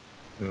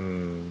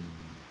 Mm,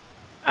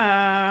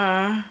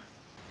 Uh,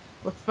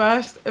 the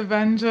first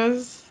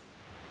Avengers.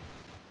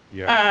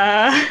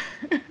 Yeah.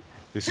 Uh,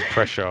 This is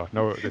pressure.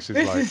 No, this is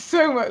this like, is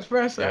so much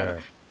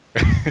pressure.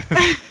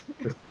 yeah.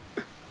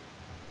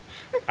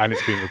 And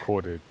it's being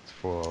recorded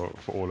for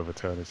all of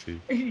eternity.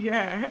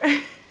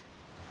 Yeah.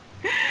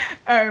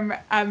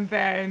 And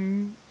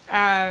then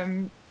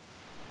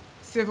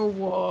Civil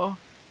War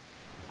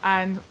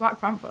and Black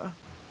Panther.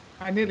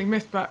 I nearly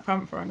missed Black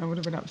Panther and I would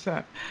have been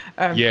upset.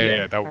 Yeah, Yeah.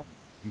 yeah, that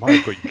might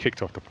have got you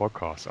kicked off the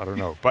podcast. I don't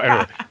know. But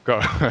anyway,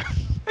 go.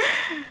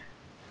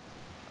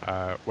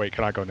 Wait,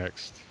 can I go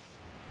next?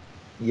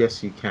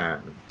 yes, you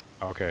can.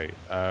 Okay.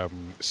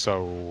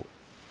 So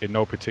in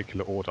no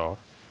particular order,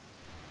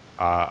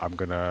 I'm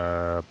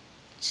gonna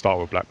start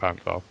with Black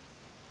Panther and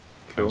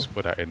Cool. just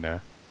put that in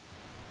there.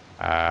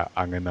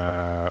 I'm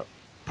gonna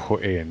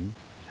put in.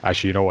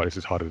 Actually, you know what? This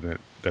is harder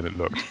than it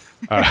looked.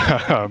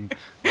 Let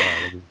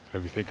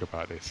me think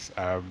about this.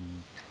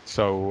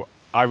 So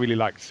I really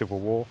liked Civil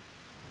War,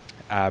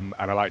 and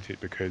I liked it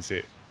because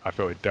I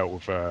felt it dealt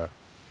with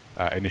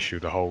an issue.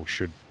 The whole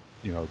should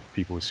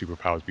people with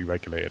superpowers be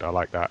regulated. I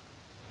like that.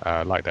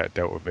 Like that it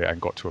dealt with it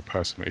and got to a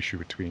personal issue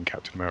between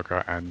Captain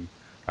America and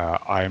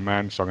Iron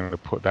Man. So I'm going to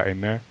put that in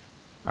there.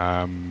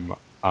 Um,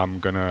 I'm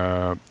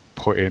gonna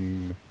put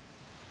in.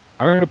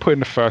 I'm going to put in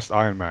the first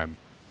Iron Man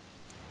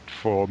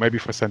for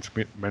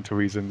sentimental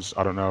reasons.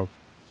 I don't know.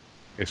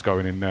 It's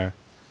going in there.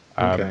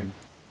 Okay.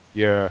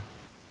 Yeah,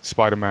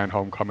 Spider-Man: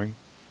 Homecoming.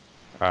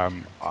 I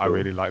Cool.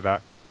 really like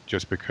that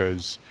just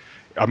because,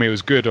 I mean, it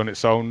was good on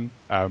its own,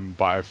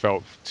 but I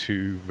felt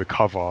to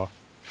recover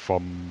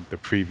from the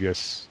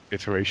previous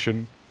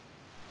iteration,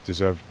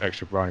 deserve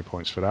extra brownie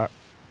points for that.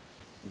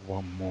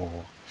 One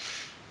more.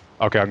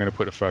 Okay, I'm going to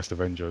put the first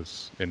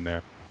Avengers in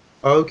there.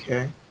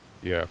 Okay.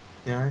 Yeah,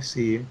 Yeah, I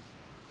see you.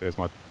 there's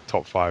my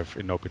top five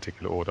in no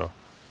particular order.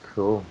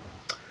 Cool.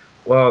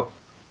 Well,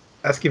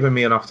 that's given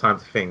me enough time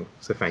to think,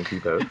 so thank you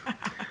both.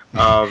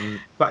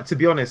 But to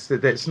be honest,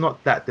 it's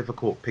not that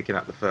difficult picking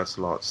up the first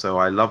lot. So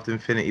I loved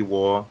Infinity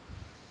War,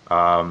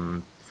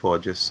 for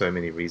just so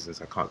many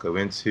reasons I can't go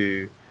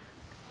into.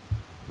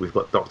 We've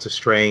got Doctor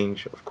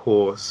Strange, of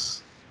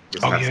course.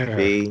 Just Oh has to yeah,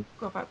 be.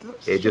 Got about to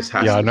It just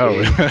has yeah, I to know. be.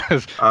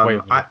 Wait a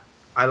minute.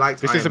 I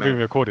liked This Iron isn't being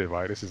Man. recorded,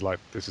 right? This is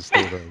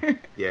still the,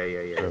 Yeah,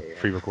 yeah, yeah, the yeah,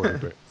 pre-recorded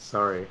yeah. bit.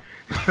 Sorry.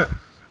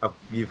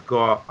 You've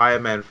got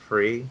Iron Man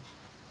 3.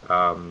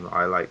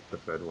 I liked the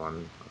third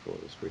one. I thought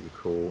it was really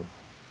cool.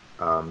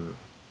 Um,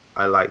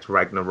 I liked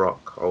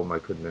Ragnarok. Oh my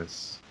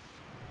goodness.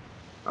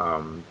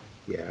 Um,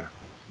 yeah,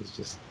 it was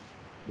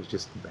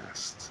just the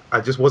best.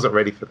 I just wasn't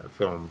ready for that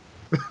film.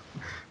 I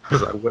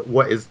was like,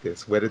 what is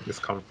this? Where did this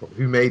come from?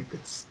 Who made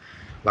this?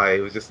 Like,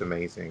 it was just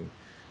amazing.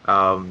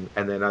 And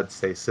then I'd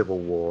say Civil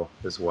War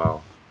as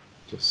well.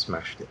 Just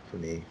smashed it for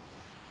me.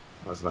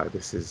 I was like,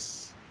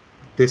 this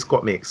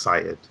got me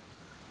excited.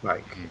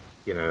 Like,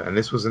 and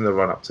this was in the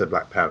run up to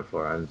Black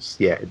Panther, and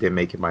yeah, it didn't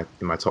make it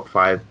in my top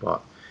five,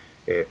 but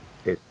it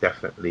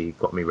definitely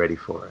got me ready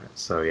for it.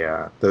 So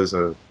yeah, those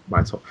are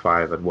my top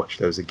five. I'd watch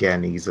those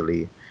again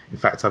easily. In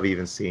fact, I've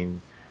even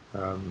seen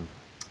um,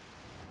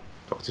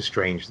 Doctor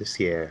Strange this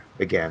year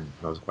again.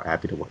 I was quite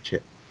happy to watch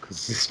it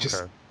because it's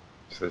just Okay.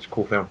 such a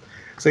cool film.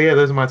 So yeah,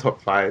 those are my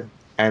top five.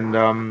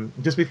 And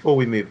just before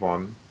we move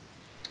on,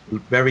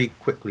 very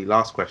quickly,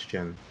 last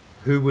question: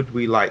 who would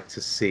we like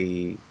to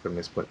see from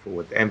this point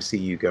forward? The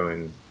MCU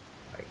going,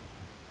 like,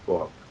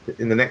 well,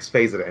 in the next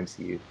phase of the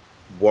MCU,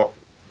 what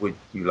would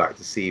you like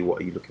to see?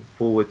 What are you looking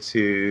forward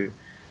to?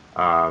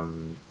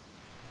 Um,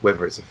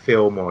 whether it's a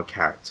film or a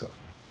character.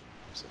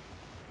 So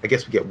I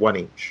guess we get one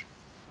each.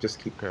 Just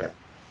keep Okay.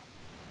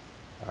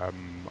 that.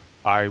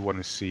 I want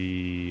to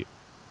see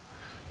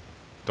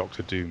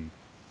Doctor Doom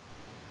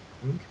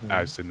Okay.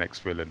 as the next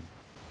villain.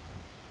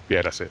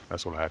 Yeah, that's it.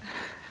 That's all I had.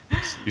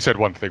 You said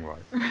one thing,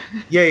 right?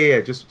 Yeah.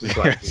 Just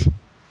like, Yes.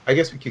 I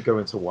guess we could go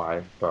into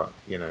why, but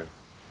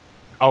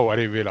Oh, I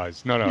didn't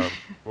realize. No.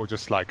 Or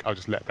just like I'll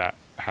just let that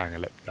hang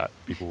and let that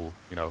people,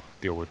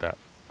 deal with that.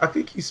 I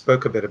think you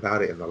spoke a bit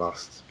about it in the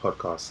last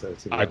podcast, though.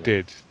 To be I honest,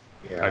 did.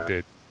 yeah. I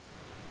did.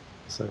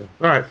 So,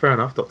 all right, fair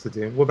enough, Doctor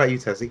Doom. What about you,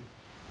 Tezzy?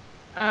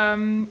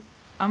 I'm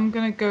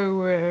gonna go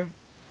with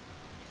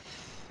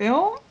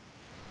film.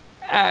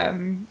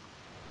 Um,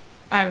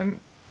 and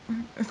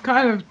it's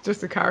kind of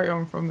just a carry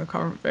on from the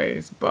current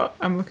phase, but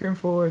I'm looking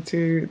forward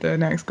to the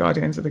next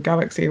Guardians of the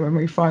Galaxy when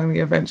we finally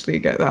eventually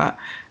get that.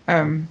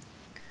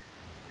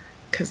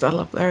 Because I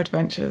love their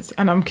adventures,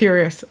 and I'm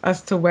curious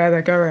as to where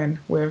they're going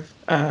with,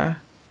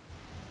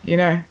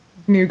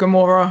 new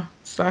Gamora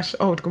 /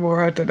 old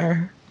Gamora. I don't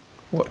know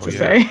what Oh to yeah.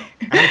 say.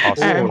 And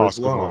Thor Past as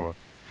well. Gamora.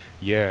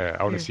 Yeah,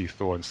 I want Yeah. to see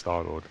Thor and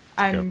Star-Lord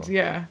And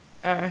together.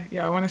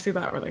 I want to see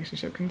that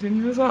relationship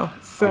continue as well. Oh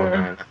So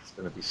man, that's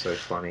gonna be so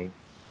funny.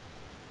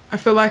 I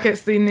feel like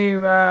it's the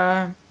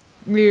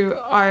new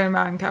Iron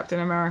Man Captain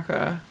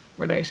America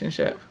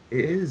relationship,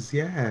 It is,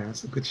 yeah.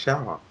 That's a good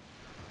shout.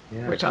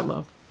 Yeah. which I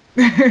love.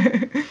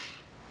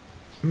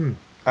 Hmm.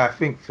 I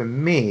think for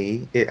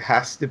me, it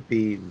has to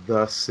be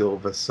the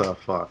Silver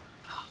Surfer.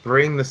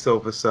 Bring the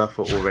Silver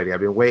Surfer already. I've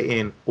been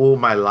waiting all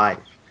my life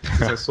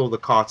since I saw the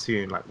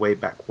cartoon, like way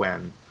back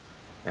when,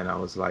 and I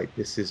was like,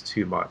 "This is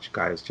too much,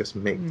 guys. Just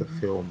make the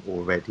film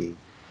already,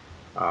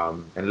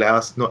 and let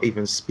us not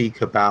even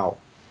speak about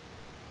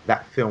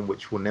that film,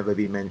 which will never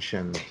be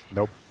mentioned."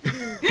 Nope.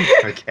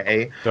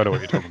 Okay, Don't know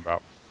what you're talking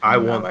about.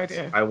 No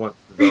idea. I want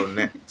the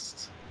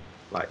next.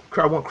 Like,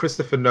 I want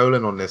Christopher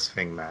Nolan on this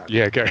thing, man.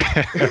 Yeah, go.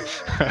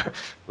 Yeah,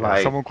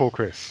 Like, someone call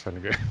Chris.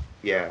 And go.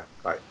 yeah,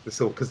 like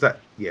so because that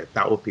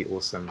would be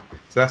awesome.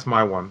 So that's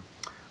my one.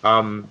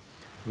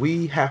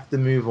 We have to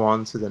move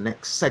on to the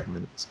next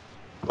segment,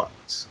 but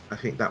I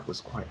think that was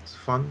quite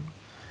fun.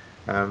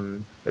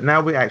 But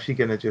now we're actually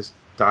going to just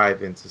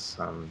dive into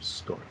some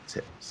story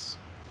tips.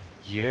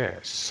 Yeah,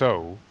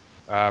 so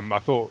I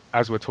thought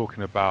as we're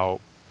talking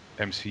about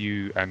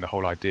MCU and the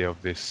whole idea of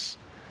this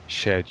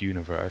shared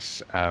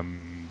universe,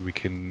 we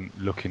can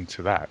look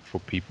into that for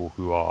people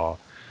who are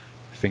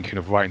thinking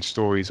of writing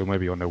stories or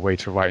maybe on their way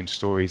to writing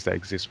stories that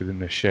exist within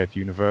the shared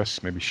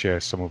universe. Maybe share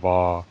some of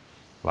our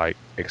like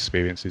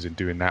experiences in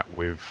doing that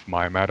with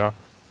Maya Matter.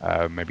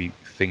 Maybe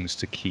things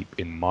to keep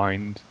in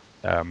mind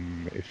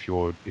if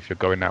you're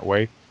going that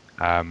way.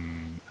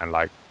 And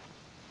like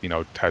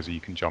Tazzy, you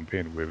can jump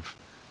in with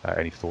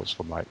any thoughts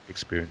from like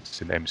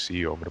experience in the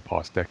MCU over the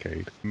past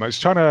decade. I was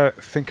trying to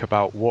think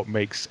about what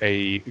makes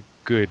a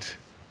good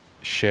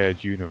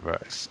shared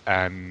universe,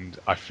 and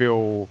I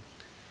feel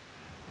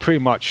pretty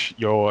much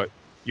you're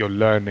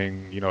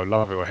learning,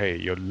 love it or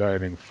hate, you're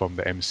learning from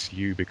the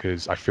MCU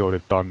because I feel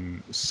they've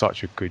done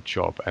such a good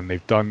job, and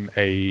they've done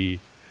in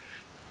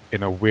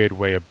a weird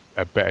way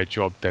a better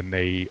job than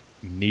they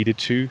needed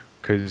to,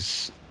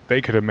 because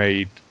they could have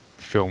made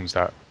films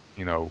that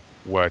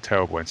were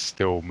terrible and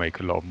still make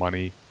a lot of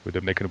money with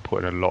them. They could have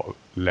put in a lot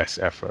less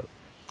effort,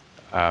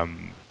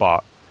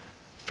 but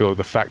feel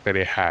the fact that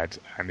they had,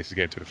 and this is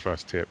getting to the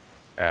first tip,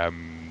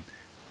 an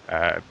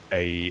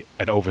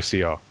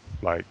overseer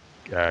like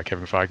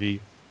Kevin Feige,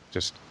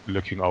 just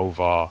looking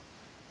over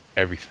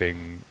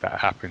everything that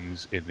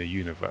happens in the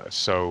universe.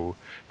 So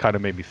kind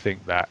of made me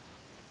think that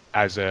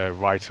as a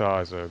writer,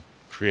 as a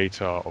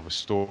creator of a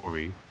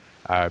story,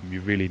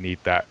 you really need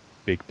that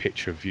big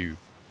picture view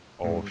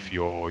of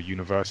your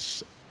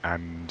universe,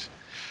 and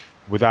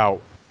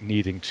without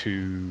needing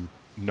to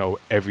know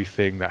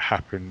everything that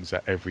happens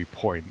at every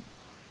point,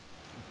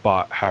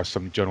 but have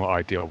some general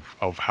idea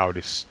of how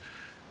this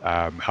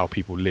how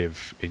people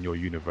live in your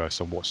universe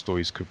and what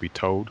stories could be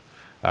told.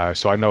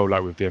 So I know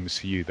like with the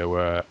MCU there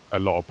were a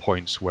lot of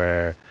points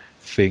where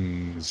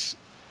things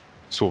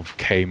sort of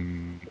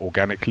came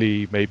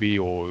organically maybe,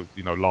 or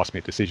last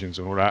minute decisions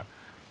and all that,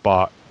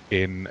 but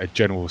in a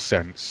general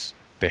sense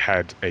they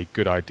had a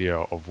good idea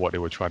of what they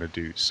were trying to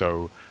do.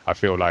 So I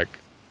feel like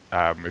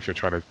if you're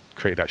trying to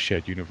create that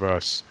shared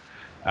universe,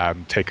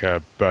 take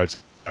a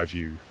bird's eye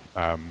view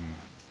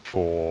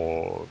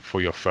for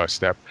your first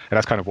step, and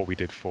that's kind of what we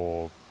did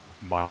for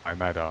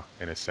Maada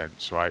in a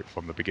sense, right?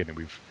 From the beginning,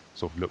 we've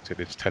sort of looked at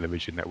this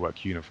television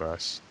network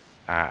universe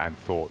and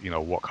thought,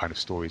 what kind of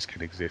stories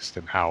can exist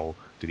and how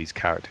do these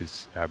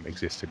characters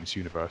exist in this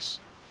universe?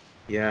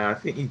 Yeah, I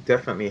think you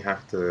definitely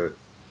have to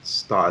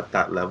start at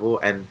that level.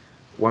 And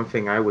one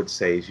thing I would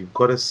say is you've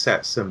got to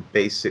set some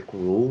basic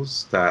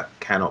rules that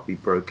cannot be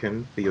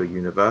broken for your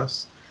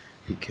universe,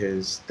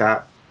 because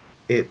that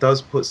it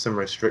does put some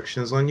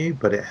restrictions on you,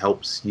 but it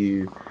helps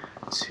you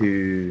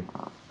to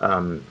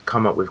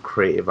come up with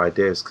creative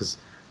ideas. Because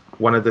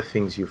one of the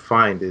things you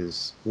find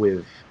is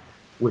with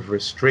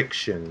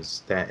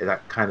restrictions,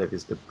 that kind of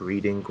is the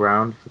breeding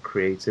ground for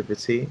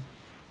creativity,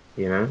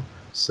 you know?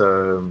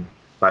 So,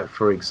 like,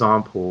 for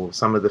example,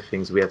 some of the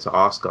things we had to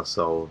ask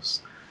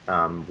ourselves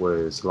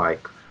was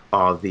like,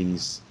 are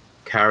these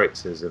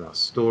characters in our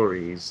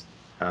stories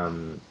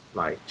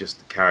like just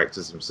the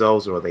characters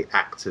themselves, or are they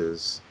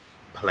actors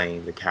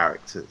playing the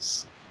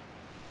characters?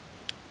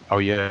 Oh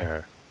yeah.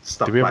 Did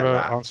Stuff we like ever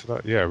that. answer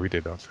that? Yeah, we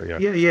did answer. Yeah.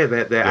 Yeah, yeah,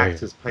 they're Yeah.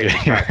 actors playing the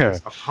Yeah. Yeah.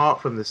 characters,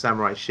 apart from the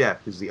Samurai Chef,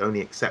 who's the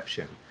only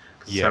exception,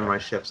 because Yeah. Samurai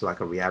Chef's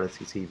like a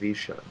reality TV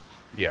show.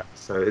 Yeah.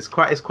 So it's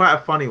quite a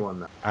funny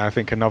one. That. And I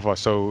think another,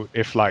 so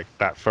if like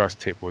that first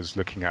tip was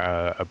looking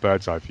at a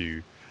bird's eye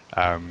view,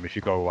 if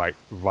you go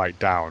right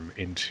down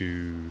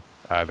into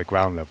the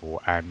ground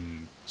level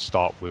and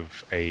start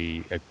with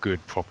a good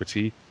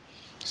property.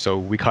 So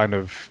we kind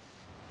of,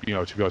 to be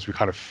honest, we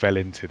kind of fell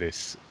into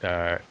this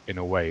in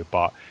a way.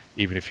 But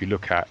even if you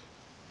look at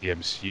the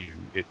MCU,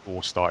 it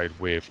all started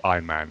with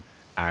Iron Man,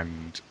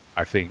 and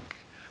I think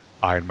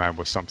Iron Man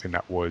was something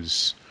that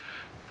was.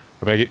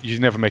 I mean, you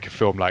never make a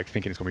film like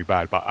thinking it's gonna be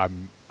bad, but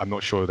I'm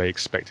not sure they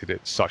expected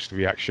it such the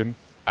reaction,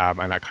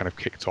 and that kind of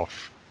kicked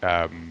off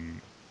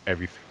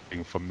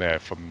everything from there,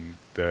 from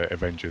the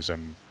Avengers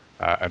and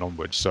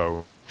onwards.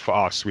 So for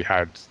us, we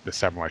had the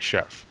Samurai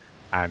Chef,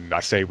 and I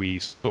say we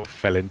sort of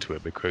fell into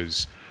it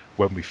because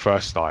when we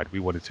first started, we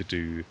wanted to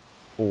do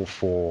all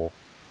four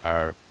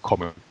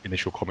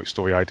initial comic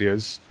story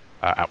ideas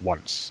at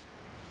once,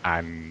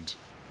 and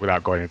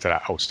without going into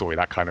that whole story,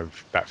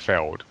 that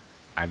failed,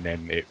 and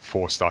then it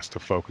forced us to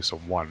focus on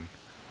one.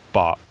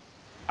 But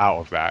out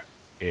of that,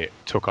 it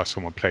took us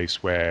from a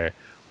place where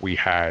we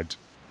had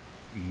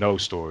no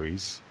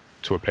stories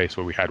to a place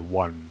where we had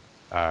one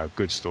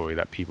good story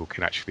that people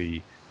can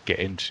actually get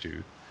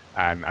into.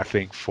 And I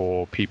think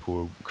for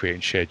people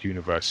creating shared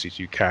universes,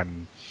 you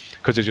can,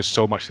 because there's just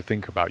so much to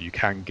think about, you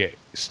can get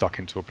stuck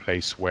into a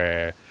place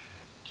where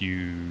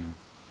you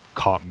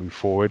can't move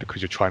forward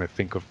because you're trying to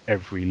think of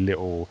every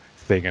little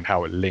thing and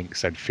how it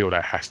links and feel that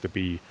it has to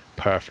be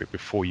perfect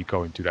before you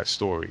go and do that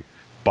story.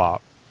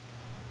 But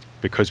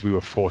because we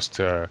were forced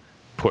to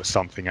put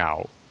something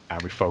out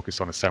and we focused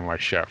on a Samurai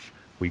Chef,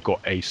 we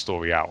got a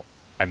story out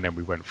and then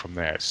we went from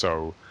there.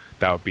 So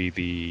that would be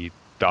the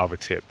other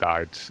tip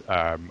that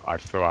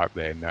I'd throw out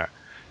there, in that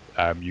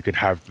you can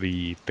have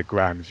the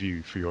grand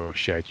view for your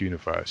shared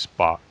universe,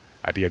 but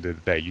at the end of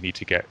the day, you need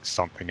to get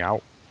something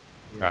out,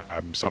 Yeah.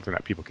 something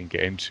that people can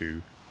get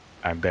into,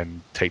 and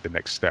then take the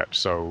next step.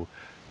 So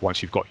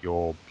once you've got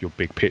your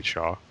big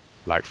picture,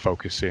 like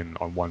focus in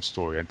on one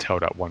story and tell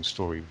that one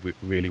story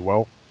really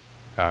well,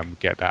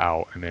 get that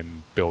out, and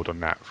then build on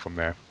that from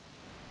there.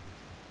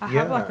 I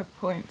have like Yeah. a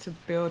point to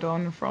build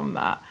on from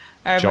that,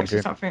 which Jump is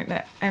in. something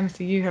that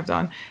MCU have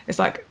done. It's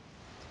like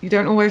you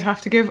don't always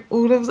have to give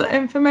all of the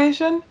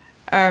information.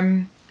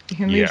 You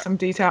can leave Yeah. some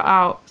detail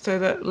out so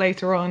that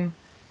later on,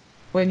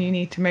 when you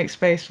need to make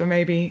space for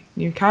maybe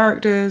new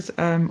characters,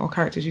 or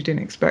characters you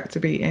didn't expect to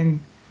be in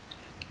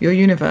your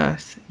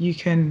universe, you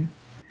can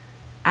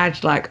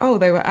add like, oh,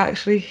 they were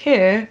actually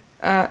here.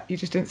 You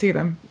just didn't see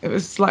them. It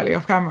was slightly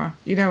off camera.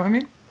 You know what I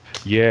mean?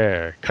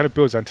 Yeah, kind of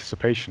builds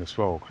anticipation as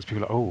well because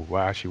people are like, oh,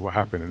 well, actually, what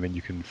happened? And then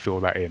you can fill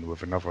that in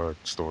with another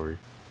story.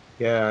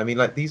 Yeah, I mean,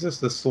 like these are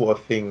the sort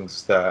of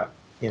things that,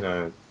 you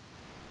know,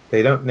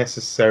 they don't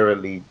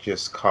necessarily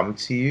just come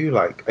to you.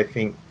 Like, I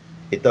think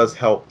it does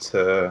help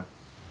to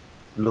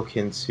look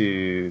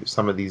into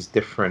some of these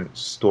different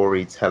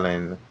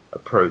storytelling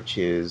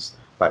approaches,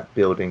 like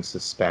building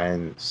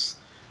suspense,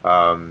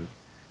 um,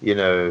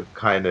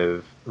 kind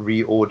of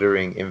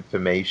reordering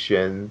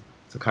information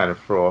to kind of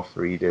throw off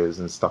readers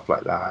and stuff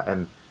like that.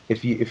 And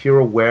if you're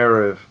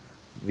aware of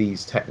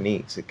these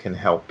techniques, it can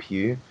help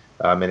you,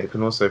 and it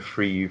can also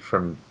free you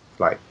from,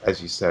 like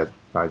as you said,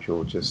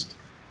 Nigel, just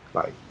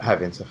like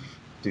having to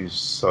do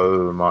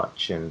so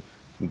much, and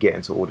you get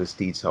into all this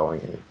detail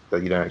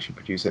that you don't actually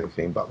produce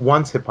anything. But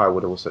one tip I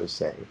would also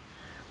say,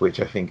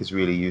 which I think is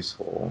really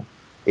useful,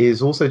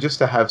 is also just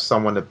to have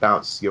someone to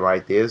bounce your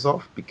ideas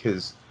off,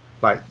 because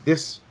like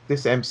this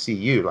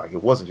MCU, like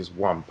it wasn't just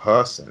one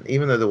person.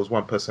 Even though there was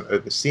one person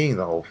overseeing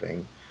the whole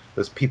thing,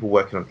 there's people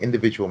working on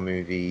individual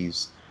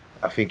movies.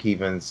 I think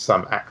even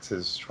some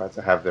actors try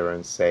to have their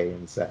own say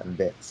in certain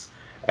bits,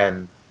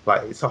 and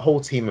like it's a whole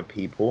team of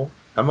people.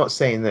 I'm not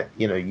saying that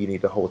you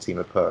need a whole team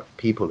of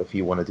people if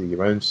you want to do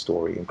your own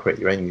story and create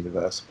your own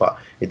universe, but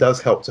it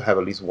does help to have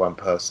at least one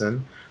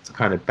person to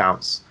kind of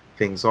bounce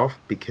things off,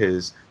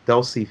 because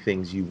they'll see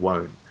things you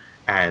won't,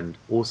 and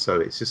also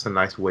it's just a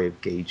nice way of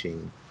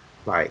gauging,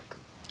 like,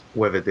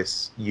 whether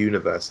this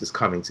universe is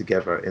coming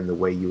together in the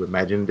way you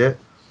imagined it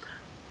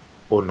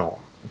or not.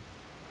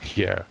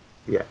 Yeah.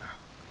 Yeah.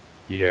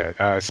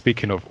 Yeah.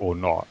 Speaking of or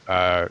not,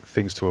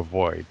 things to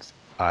avoid.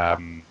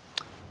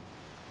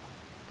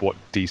 What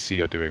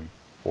DC are doing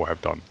or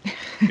have done,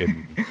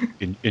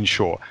 in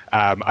short.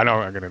 I know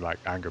I'm going to like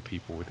anger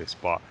people with this,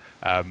 but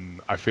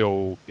I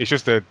feel it's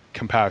just a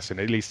comparison,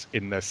 at least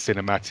in the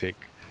cinematic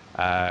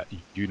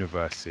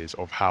universes,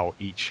 of how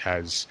each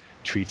has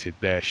treated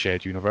their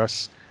shared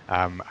universe.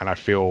 And I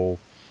feel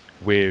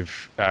with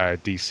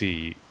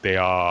DC, they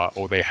are,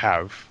 or they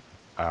have,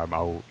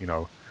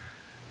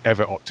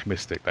 ever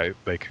optimistic that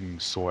they can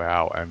sort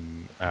out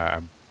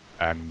and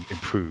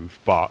improve.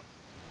 But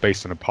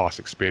based on a past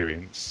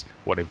experience,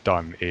 what they've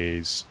done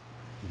is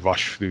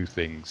rush through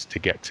things to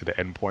get to the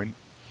end point.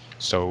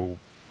 So,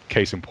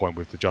 case in point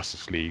with the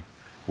Justice League,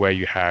 where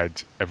you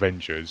had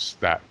Avengers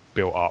that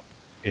built up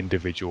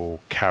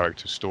individual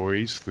character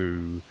stories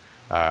through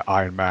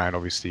Iron Man,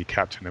 obviously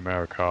Captain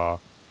America,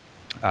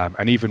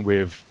 and even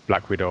with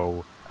Black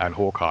Widow and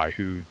Hawkeye,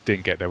 who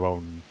didn't get their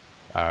own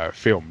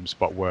films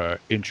but were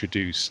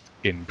introduced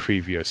in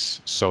previous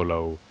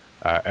solo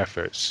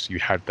efforts. You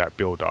had that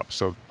build up.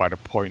 So by the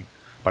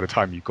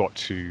time you got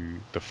to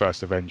the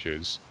first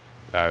Avengers,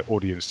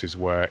 audiences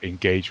were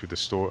engaged with the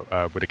story,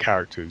 with the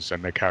characters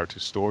and their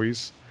characters'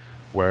 stories.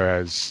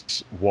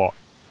 Whereas what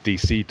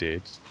DC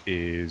did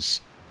is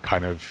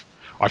kind of,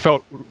 I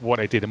felt what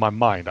they did in my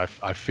mind.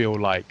 I feel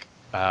like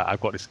I've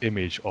got this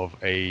image of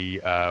a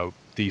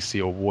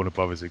DC or Warner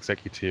Brothers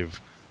executive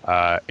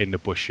in the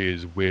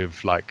bushes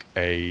with like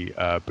a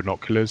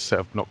set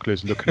of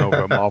binoculars looking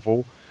over at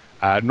Marvel,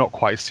 not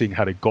quite seeing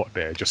how they got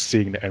there, just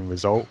seeing the end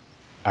result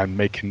and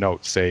making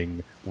notes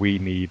saying we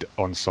need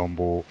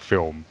ensemble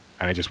film,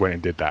 and they just went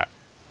and did that,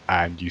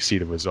 and you see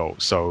the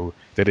result. So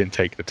they didn't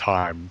take the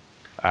time,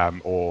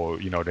 or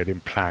they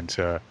didn't plan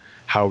to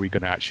how are we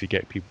going to actually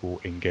get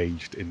people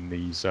engaged in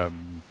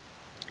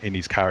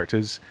these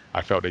characters.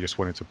 I felt they just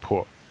wanted to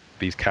put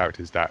these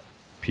characters that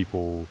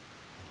people,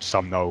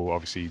 some know,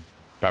 obviously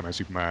Batman,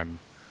 Superman,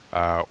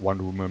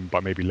 Wonder Woman,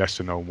 but maybe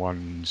lesser known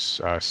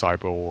ones,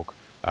 Cyborg,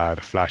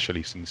 the Flash, at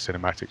least in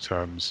cinematic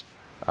terms,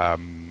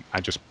 and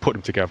just put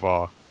them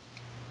together,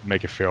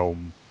 make a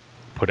film,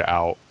 put it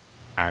out,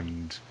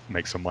 and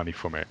make some money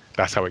from it.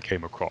 That's how it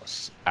came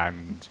across,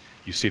 and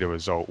you see the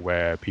result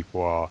where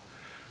people are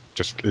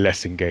just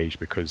less engaged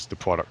because the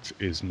product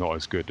is not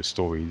as good. The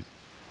story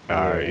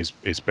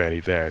is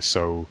barely there.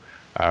 So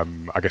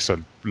I guess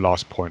a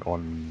last point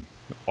on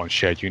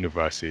shared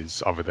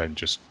universes, other than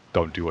just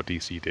don't do what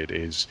DC did,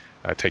 is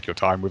take your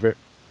time with it.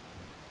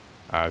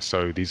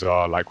 So these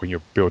are like when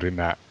you're building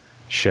that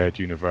shared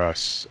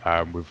universe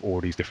with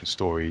all these different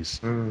stories,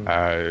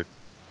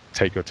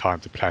 take your time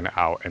to plan it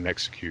out and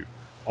execute.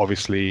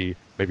 Obviously,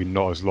 maybe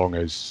not as long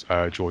as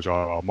George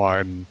R.R.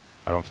 Martin.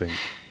 I don't think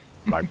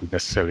like we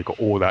necessarily got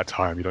all that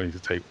time. You don't need to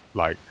take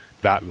like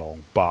that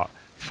long, but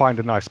find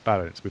a nice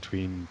balance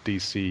between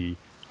DC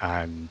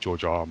and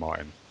George R.R.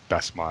 Martin.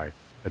 That's my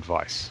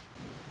advice.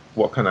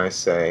 What can I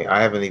say?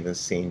 I haven't even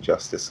seen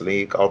Justice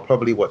League. I'll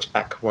probably watch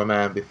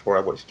Aquaman before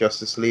I watch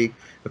Justice League.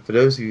 But for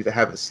those of you that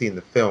haven't seen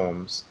the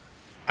films,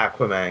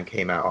 Aquaman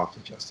came out after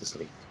Justice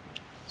League.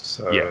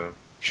 So yeah,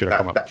 should have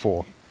come up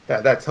before.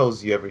 That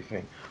tells you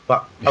everything.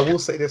 But I will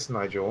say this,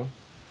 Nigel.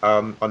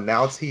 On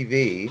Now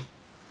TV,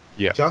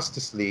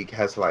 Justice League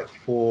has like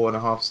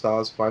 4.5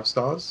 stars, 5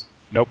 stars.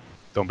 Nope,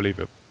 don't believe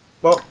it.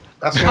 Well,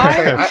 that's what I'm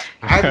saying.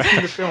 I haven't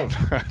seen the film.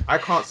 I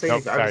can't say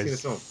anything. I haven't seen the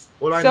film.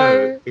 All I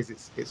know is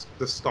it's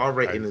the star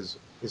rating is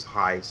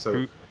high.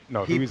 So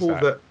people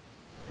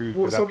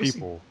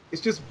people?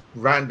 It's just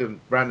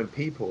random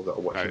people that are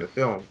watching the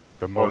film.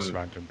 The most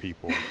random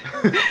people.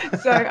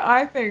 So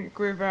I think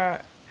with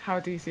how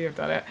DC have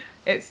done it,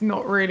 it's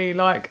not really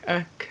like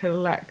a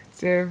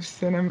collective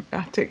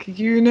cinematic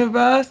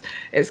universe.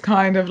 It's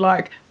kind of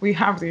like we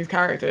have these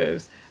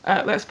characters.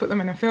 Let's put them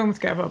in a film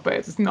together, but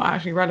it's not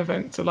actually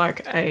relevant to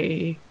like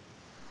a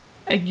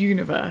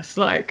universe.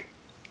 Like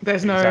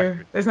there's no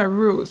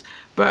rules.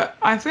 But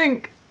I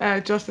think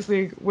Justice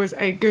League was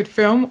a good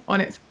film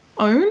on its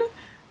own.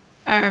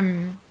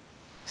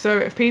 So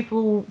if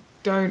people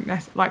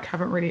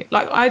haven't really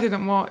I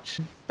didn't watch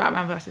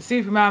Batman vs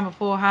Superman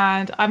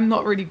beforehand. I'm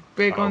not really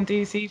big on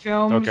DC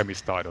films. Don't get me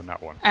started on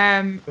that one.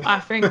 I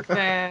think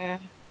I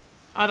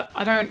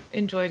don't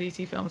enjoy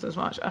DC films as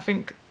much. I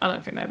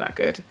don't think they're that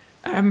good.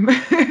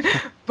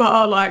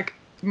 But like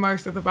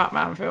most of the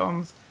Batman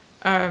films,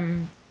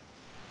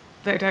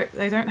 they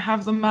don't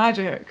have the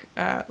magic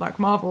like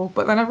Marvel.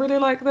 But then I really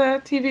like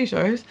their TV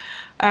shows.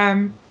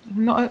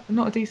 Not a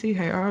DC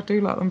hater. I do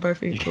like them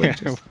both equally,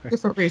 just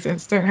different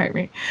reasons. Don't hate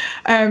me.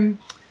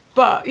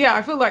 But yeah,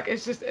 I feel like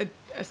it's just a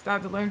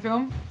standalone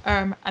film.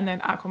 And then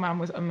Aquaman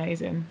was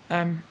amazing.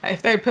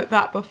 If they put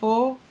that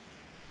before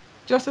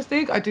Justice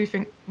League, I do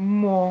think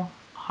more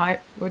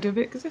hype would have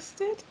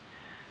existed.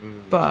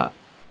 But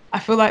I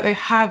feel like they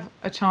have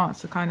a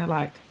chance to kind of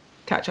like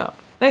catch up.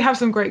 They have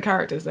some great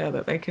characters there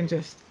that they can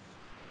just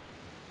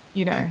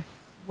you know,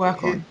 work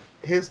Here- on.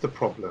 Here's the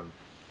problem,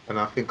 and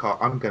I think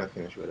I'm going to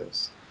finish with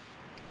this.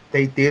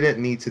 They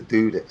didn't need to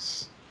do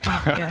this.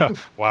 Yeah.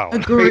 Wow.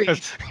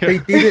 Agreed. They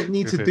didn't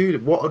need to This do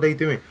it. What are they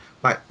doing?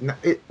 Like,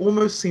 it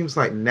almost seems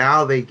like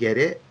now they get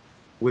it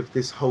with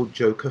this whole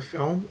Joker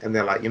film, and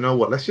they're like, you know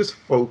what? Let's just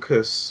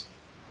focus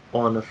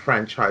on a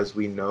franchise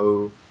we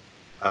know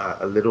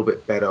a little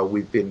bit better.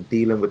 We've been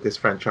dealing with this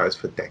franchise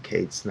for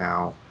decades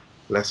now.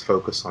 Let's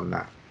focus on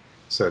that.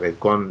 So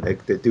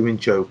they're doing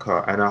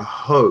Joker, and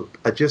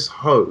I just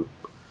hope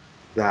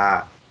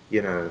that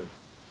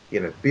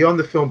beyond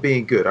the film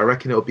being good, I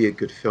reckon it'll be a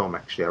good film.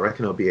 Actually, I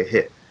reckon it'll be a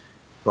hit.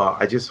 But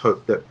I just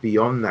hope that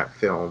beyond that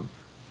film,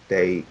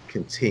 they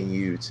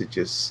continue to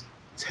just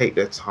take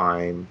their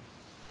time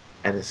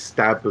and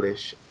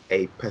establish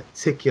a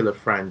particular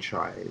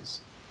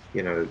franchise,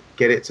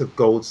 get it to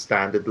gold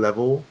standard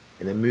level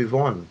and then move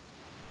on.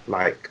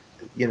 Like,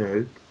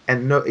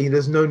 and no,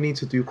 there's no need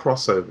to do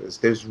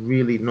crossovers. There's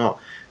really not.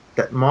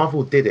 That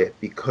Marvel did it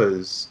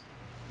because,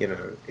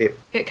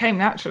 It came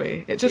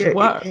naturally. It just yeah,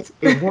 worked.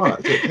 It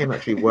worked. It came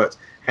actually worked.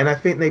 And I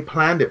think they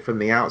planned it from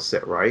the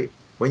outset, right?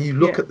 When you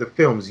look Yeah. at the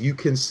films, you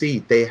can see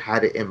they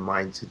had it in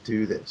mind to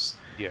do this.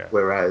 Yeah.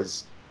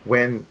 Whereas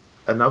when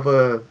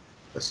a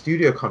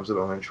studio comes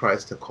along and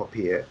tries to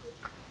copy it,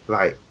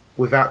 like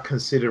without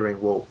considering,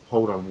 well,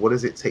 hold on, what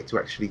does it take to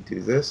actually do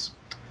this?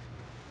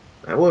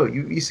 Well,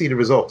 you see the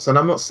results. And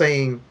I'm not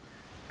saying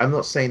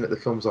that the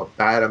films are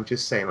bad. I'm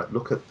just saying, like,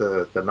 look at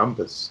the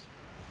numbers.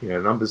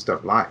 Numbers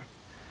don't lie.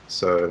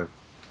 So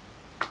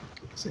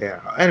yeah.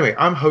 Anyway,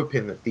 I'm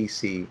hoping that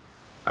DC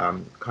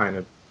kind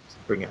of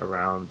bring it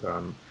around.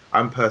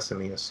 I'm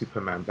personally a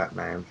Superman,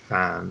 Batman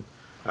fan,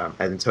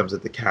 and in terms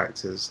of the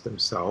characters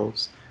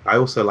themselves, I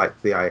also like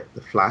the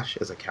Flash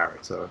as a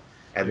character,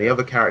 and the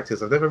other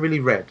characters I've never really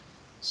read,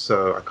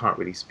 so I can't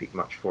really speak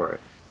much for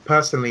it.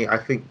 Personally, I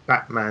think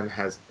Batman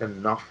has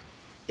enough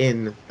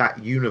in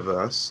that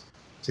universe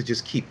to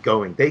just keep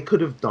going. They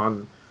could have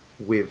done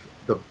with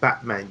the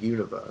Batman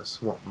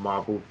universe what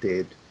Marvel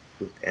did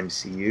with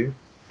MCU,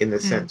 in the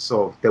sense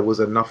of there was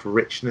enough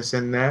richness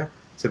in there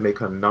to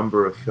make a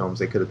number of films.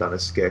 They could have done a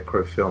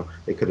Scarecrow film.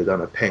 They could have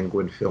done a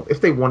Penguin film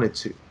if they wanted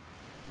to. Do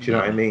you know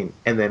what I mean?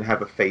 And then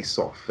have a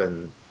face-off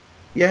and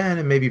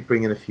then maybe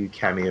bring in a few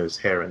cameos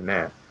here and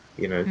there,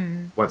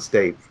 once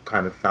they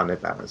kind of found their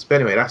balance. But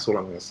anyway, that's all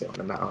I'm going to say on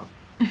the matter.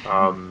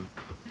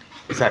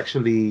 It's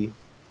actually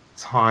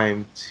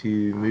time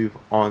to move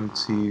on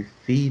to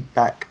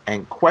feedback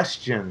and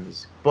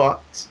questions,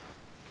 but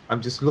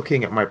I'm just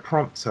looking at my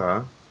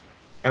prompter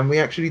and we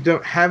actually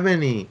don't have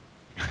any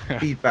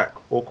feedback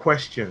or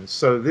questions.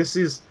 So this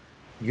is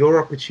your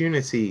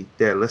opportunity,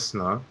 dear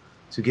listener,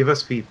 to give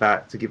us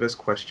feedback, to give us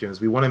questions.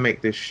 We want to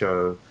make this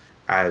show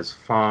as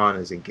fun,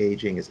 as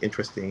engaging, as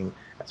interesting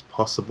as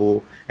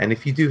possible. And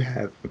if you do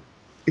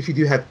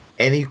have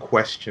any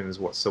questions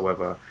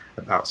whatsoever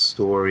about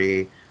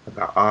story,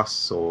 about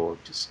us, or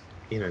just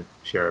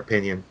share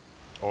opinion,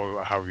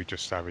 Or how we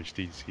just savage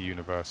DC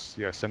universe,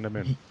 send them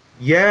in.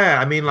 yeah,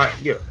 I mean, like,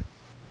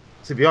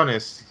 to be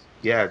honest,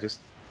 just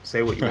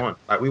say what you want.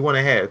 Like, we want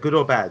to hear, good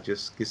or bad,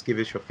 just give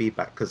us your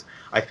feedback, because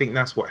I think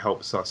that's what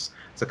helps us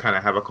to kind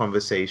of have a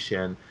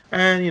conversation,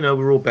 and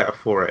we're all better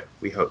for it,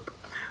 we hope.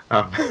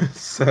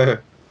 So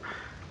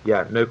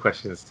no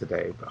questions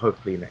today, but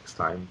hopefully next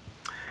time.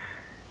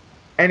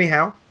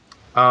 Anyhow,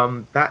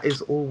 that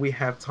is all we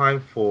have time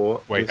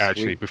for. Wait, this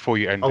actually, week. before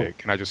you end it,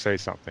 can I just say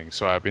something?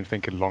 So I've been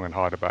thinking long and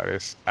hard about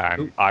this,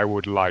 and Ooh. I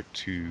would like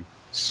to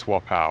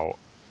swap out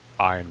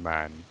Iron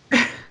Man.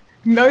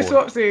 No For-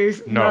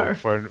 swapsies. No,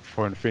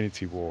 for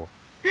Infinity War.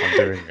 I'm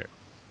doing it.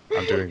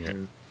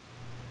 Mm.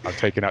 I'm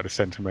taking out the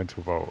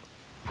sentimental vote,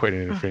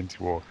 putting in Infinity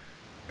War.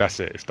 That's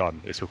it. It's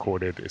done. It's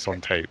recorded. It's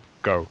on tape.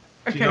 Go.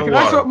 Okay, you know can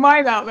I what? swap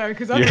mine out though?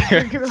 Because I'm Yeah.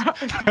 thinking about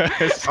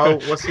Oh,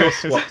 what's your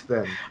swaps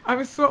then? I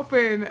was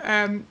swapping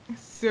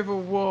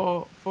Civil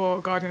War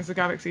for Guardians of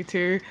the Galaxy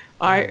 2.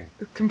 I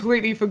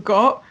completely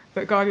forgot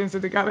that Guardians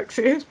of the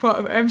Galaxy is part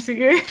of the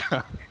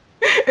MCU.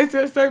 It's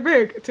just so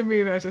big. To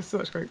me, they're just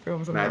such great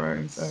films on their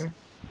own. So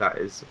That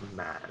is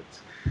mad.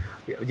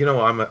 Yeah, you know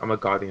what? I'm a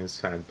Guardians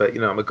fan, but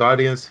I'm a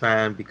Guardians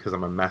fan because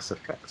I'm a Mass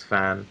Effect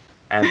fan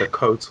and a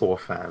KOTOR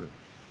fan.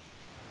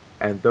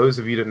 And those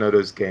of you that know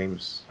those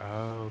games,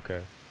 Oh,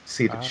 okay.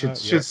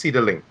 should see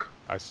the link.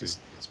 I see.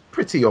 It's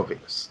pretty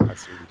obvious. I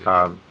see.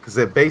 What you did. Because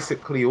they're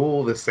basically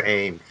all the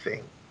same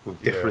thing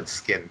with different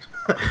skin.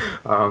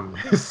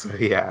 So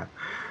yeah.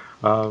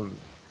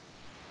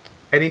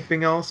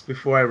 Anything else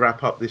before I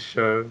wrap up this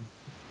show?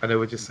 I know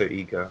we're just so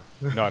eager.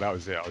 No, that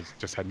was it.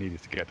 I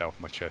needed to get that off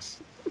my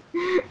chest.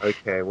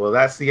 Okay, well,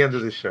 that's the end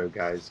of the show,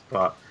 guys.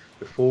 But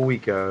before we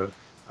go,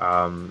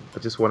 I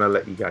just want to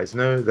let you guys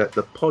know that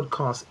the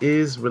podcast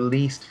is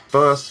released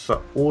first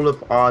for all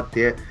of our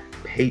dear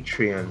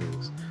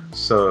Patreons.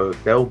 So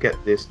they'll get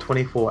this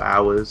 24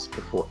 hours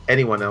before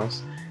anyone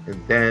else.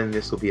 And then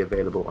this will be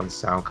available on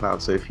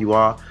SoundCloud. So if you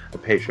are a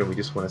patron, we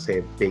just want to say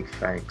a big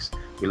thanks.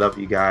 We love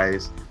you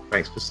guys.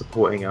 Thanks for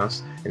supporting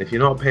us. And if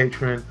you're not a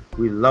patron,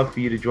 we'd love for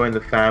you to join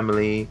the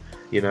family.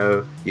 You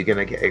know, you're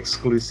gonna get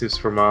exclusives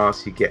from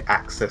us. You get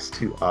access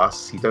to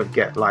us. You don't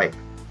get like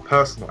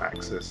personal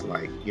access,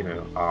 like, you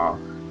know, our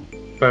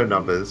phone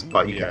numbers,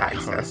 but you get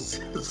access,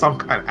 some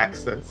kind of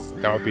access.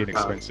 That would be an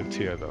expensive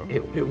tier, though.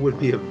 It would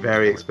be a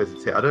very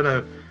expensive tier. I don't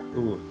know.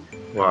 Ooh,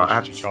 well, I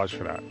have to charge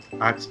for that.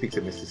 I have to speak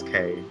to Mrs.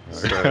 K,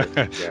 so yeah,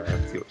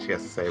 see what she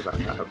has to say about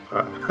that.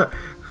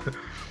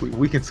 But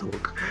we can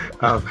talk.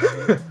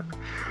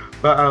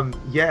 But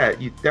yeah,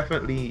 you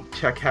definitely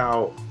check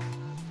out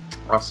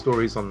our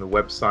stories on the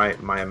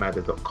website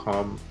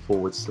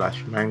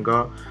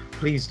mayamada.com/manga.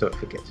 Please don't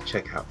forget to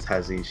check out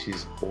Tazzy.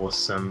 She's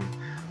awesome.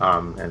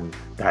 And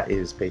that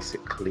is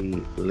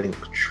basically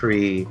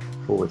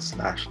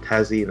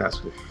linktree/Tazzy, and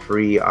that's with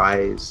 3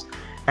 eyes.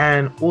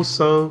 And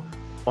also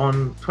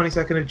on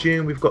 22nd of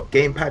June, we've got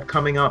Gamepad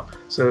coming up.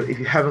 So if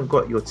you haven't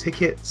got your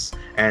tickets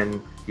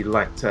and you'd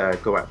like to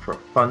go out for a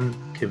fun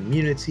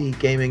community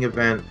gaming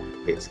event,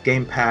 it's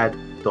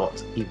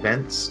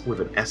gamepad.events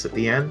with an S at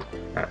the end.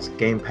 That's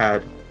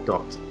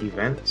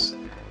gamepad.events.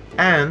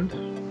 And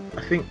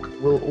I think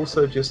we'll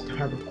also just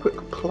have a quick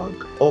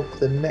plug of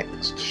the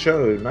next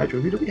show. Nigel,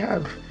 who do we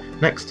have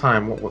next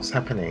time? What's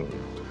happening?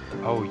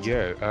 Oh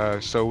yeah,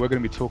 so we're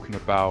going to be talking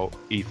about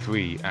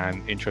E3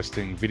 and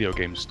interesting video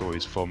game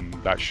stories from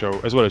that show,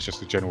 as well as just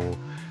the general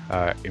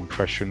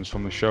impressions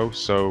from the show.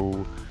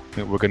 So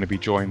we're going to be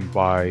joined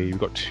by, we've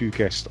got 2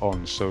 guests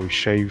on, so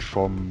Shave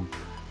from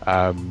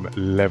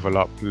Level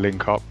Up,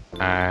 Link Up,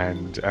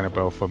 and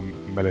Annabelle from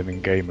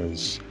Melanin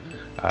Gamers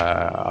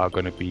are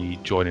going to be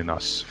joining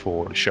us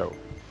for the show.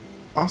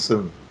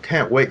 Awesome.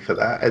 Can't wait for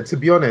that. And to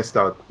be honest,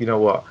 you know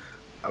what?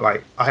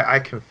 Like, I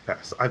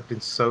confess, I've been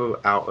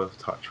so out of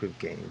touch with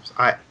games.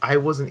 I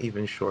wasn't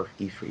even sure if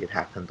E3 had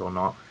happened or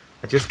not.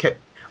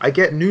 I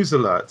get news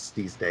alerts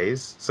these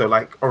days. So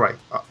like, all right,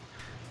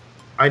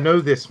 I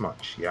know this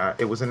much. Yeah,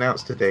 it was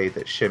announced today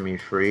that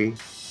Shenmue 3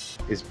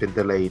 has been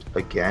delayed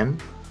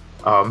again.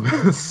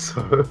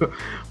 Okay,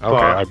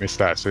 I missed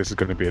that. So this is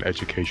going to be an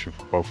education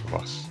for both of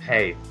us.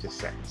 Hey, just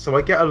saying. So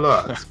I get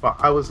alerts, but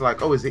I was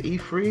like, oh, is it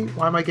E3?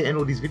 Why am I getting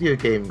all these video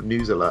game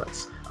news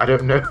alerts? I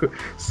don't know.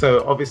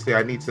 So obviously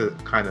I need to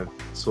kind of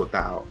sort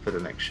that out for the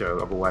next show.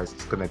 Otherwise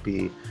it's going to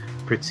be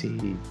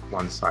pretty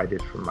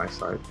one-sided from my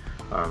side.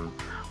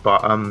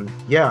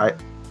 Yeah,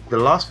 the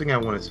last thing I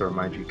wanted to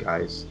remind you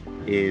guys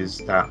is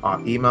that our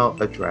email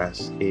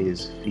address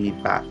is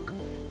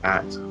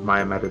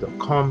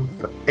feedback@mayamada.com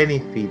for any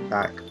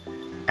feedback.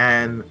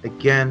 And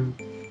again,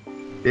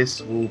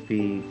 this will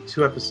be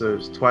 2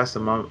 episodes twice a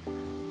month,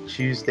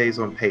 Tuesdays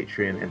on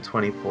Patreon and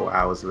 24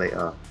 hours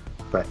later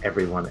for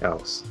everyone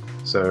else.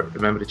 So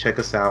remember to check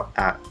us out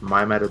at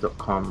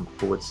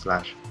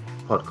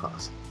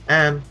mayamada.com/podcast.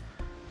 And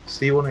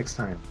see you all next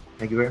time.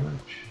 Thank you very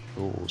much.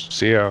 Ooh,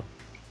 see ya.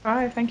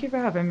 Bye. Thank you for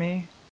having me.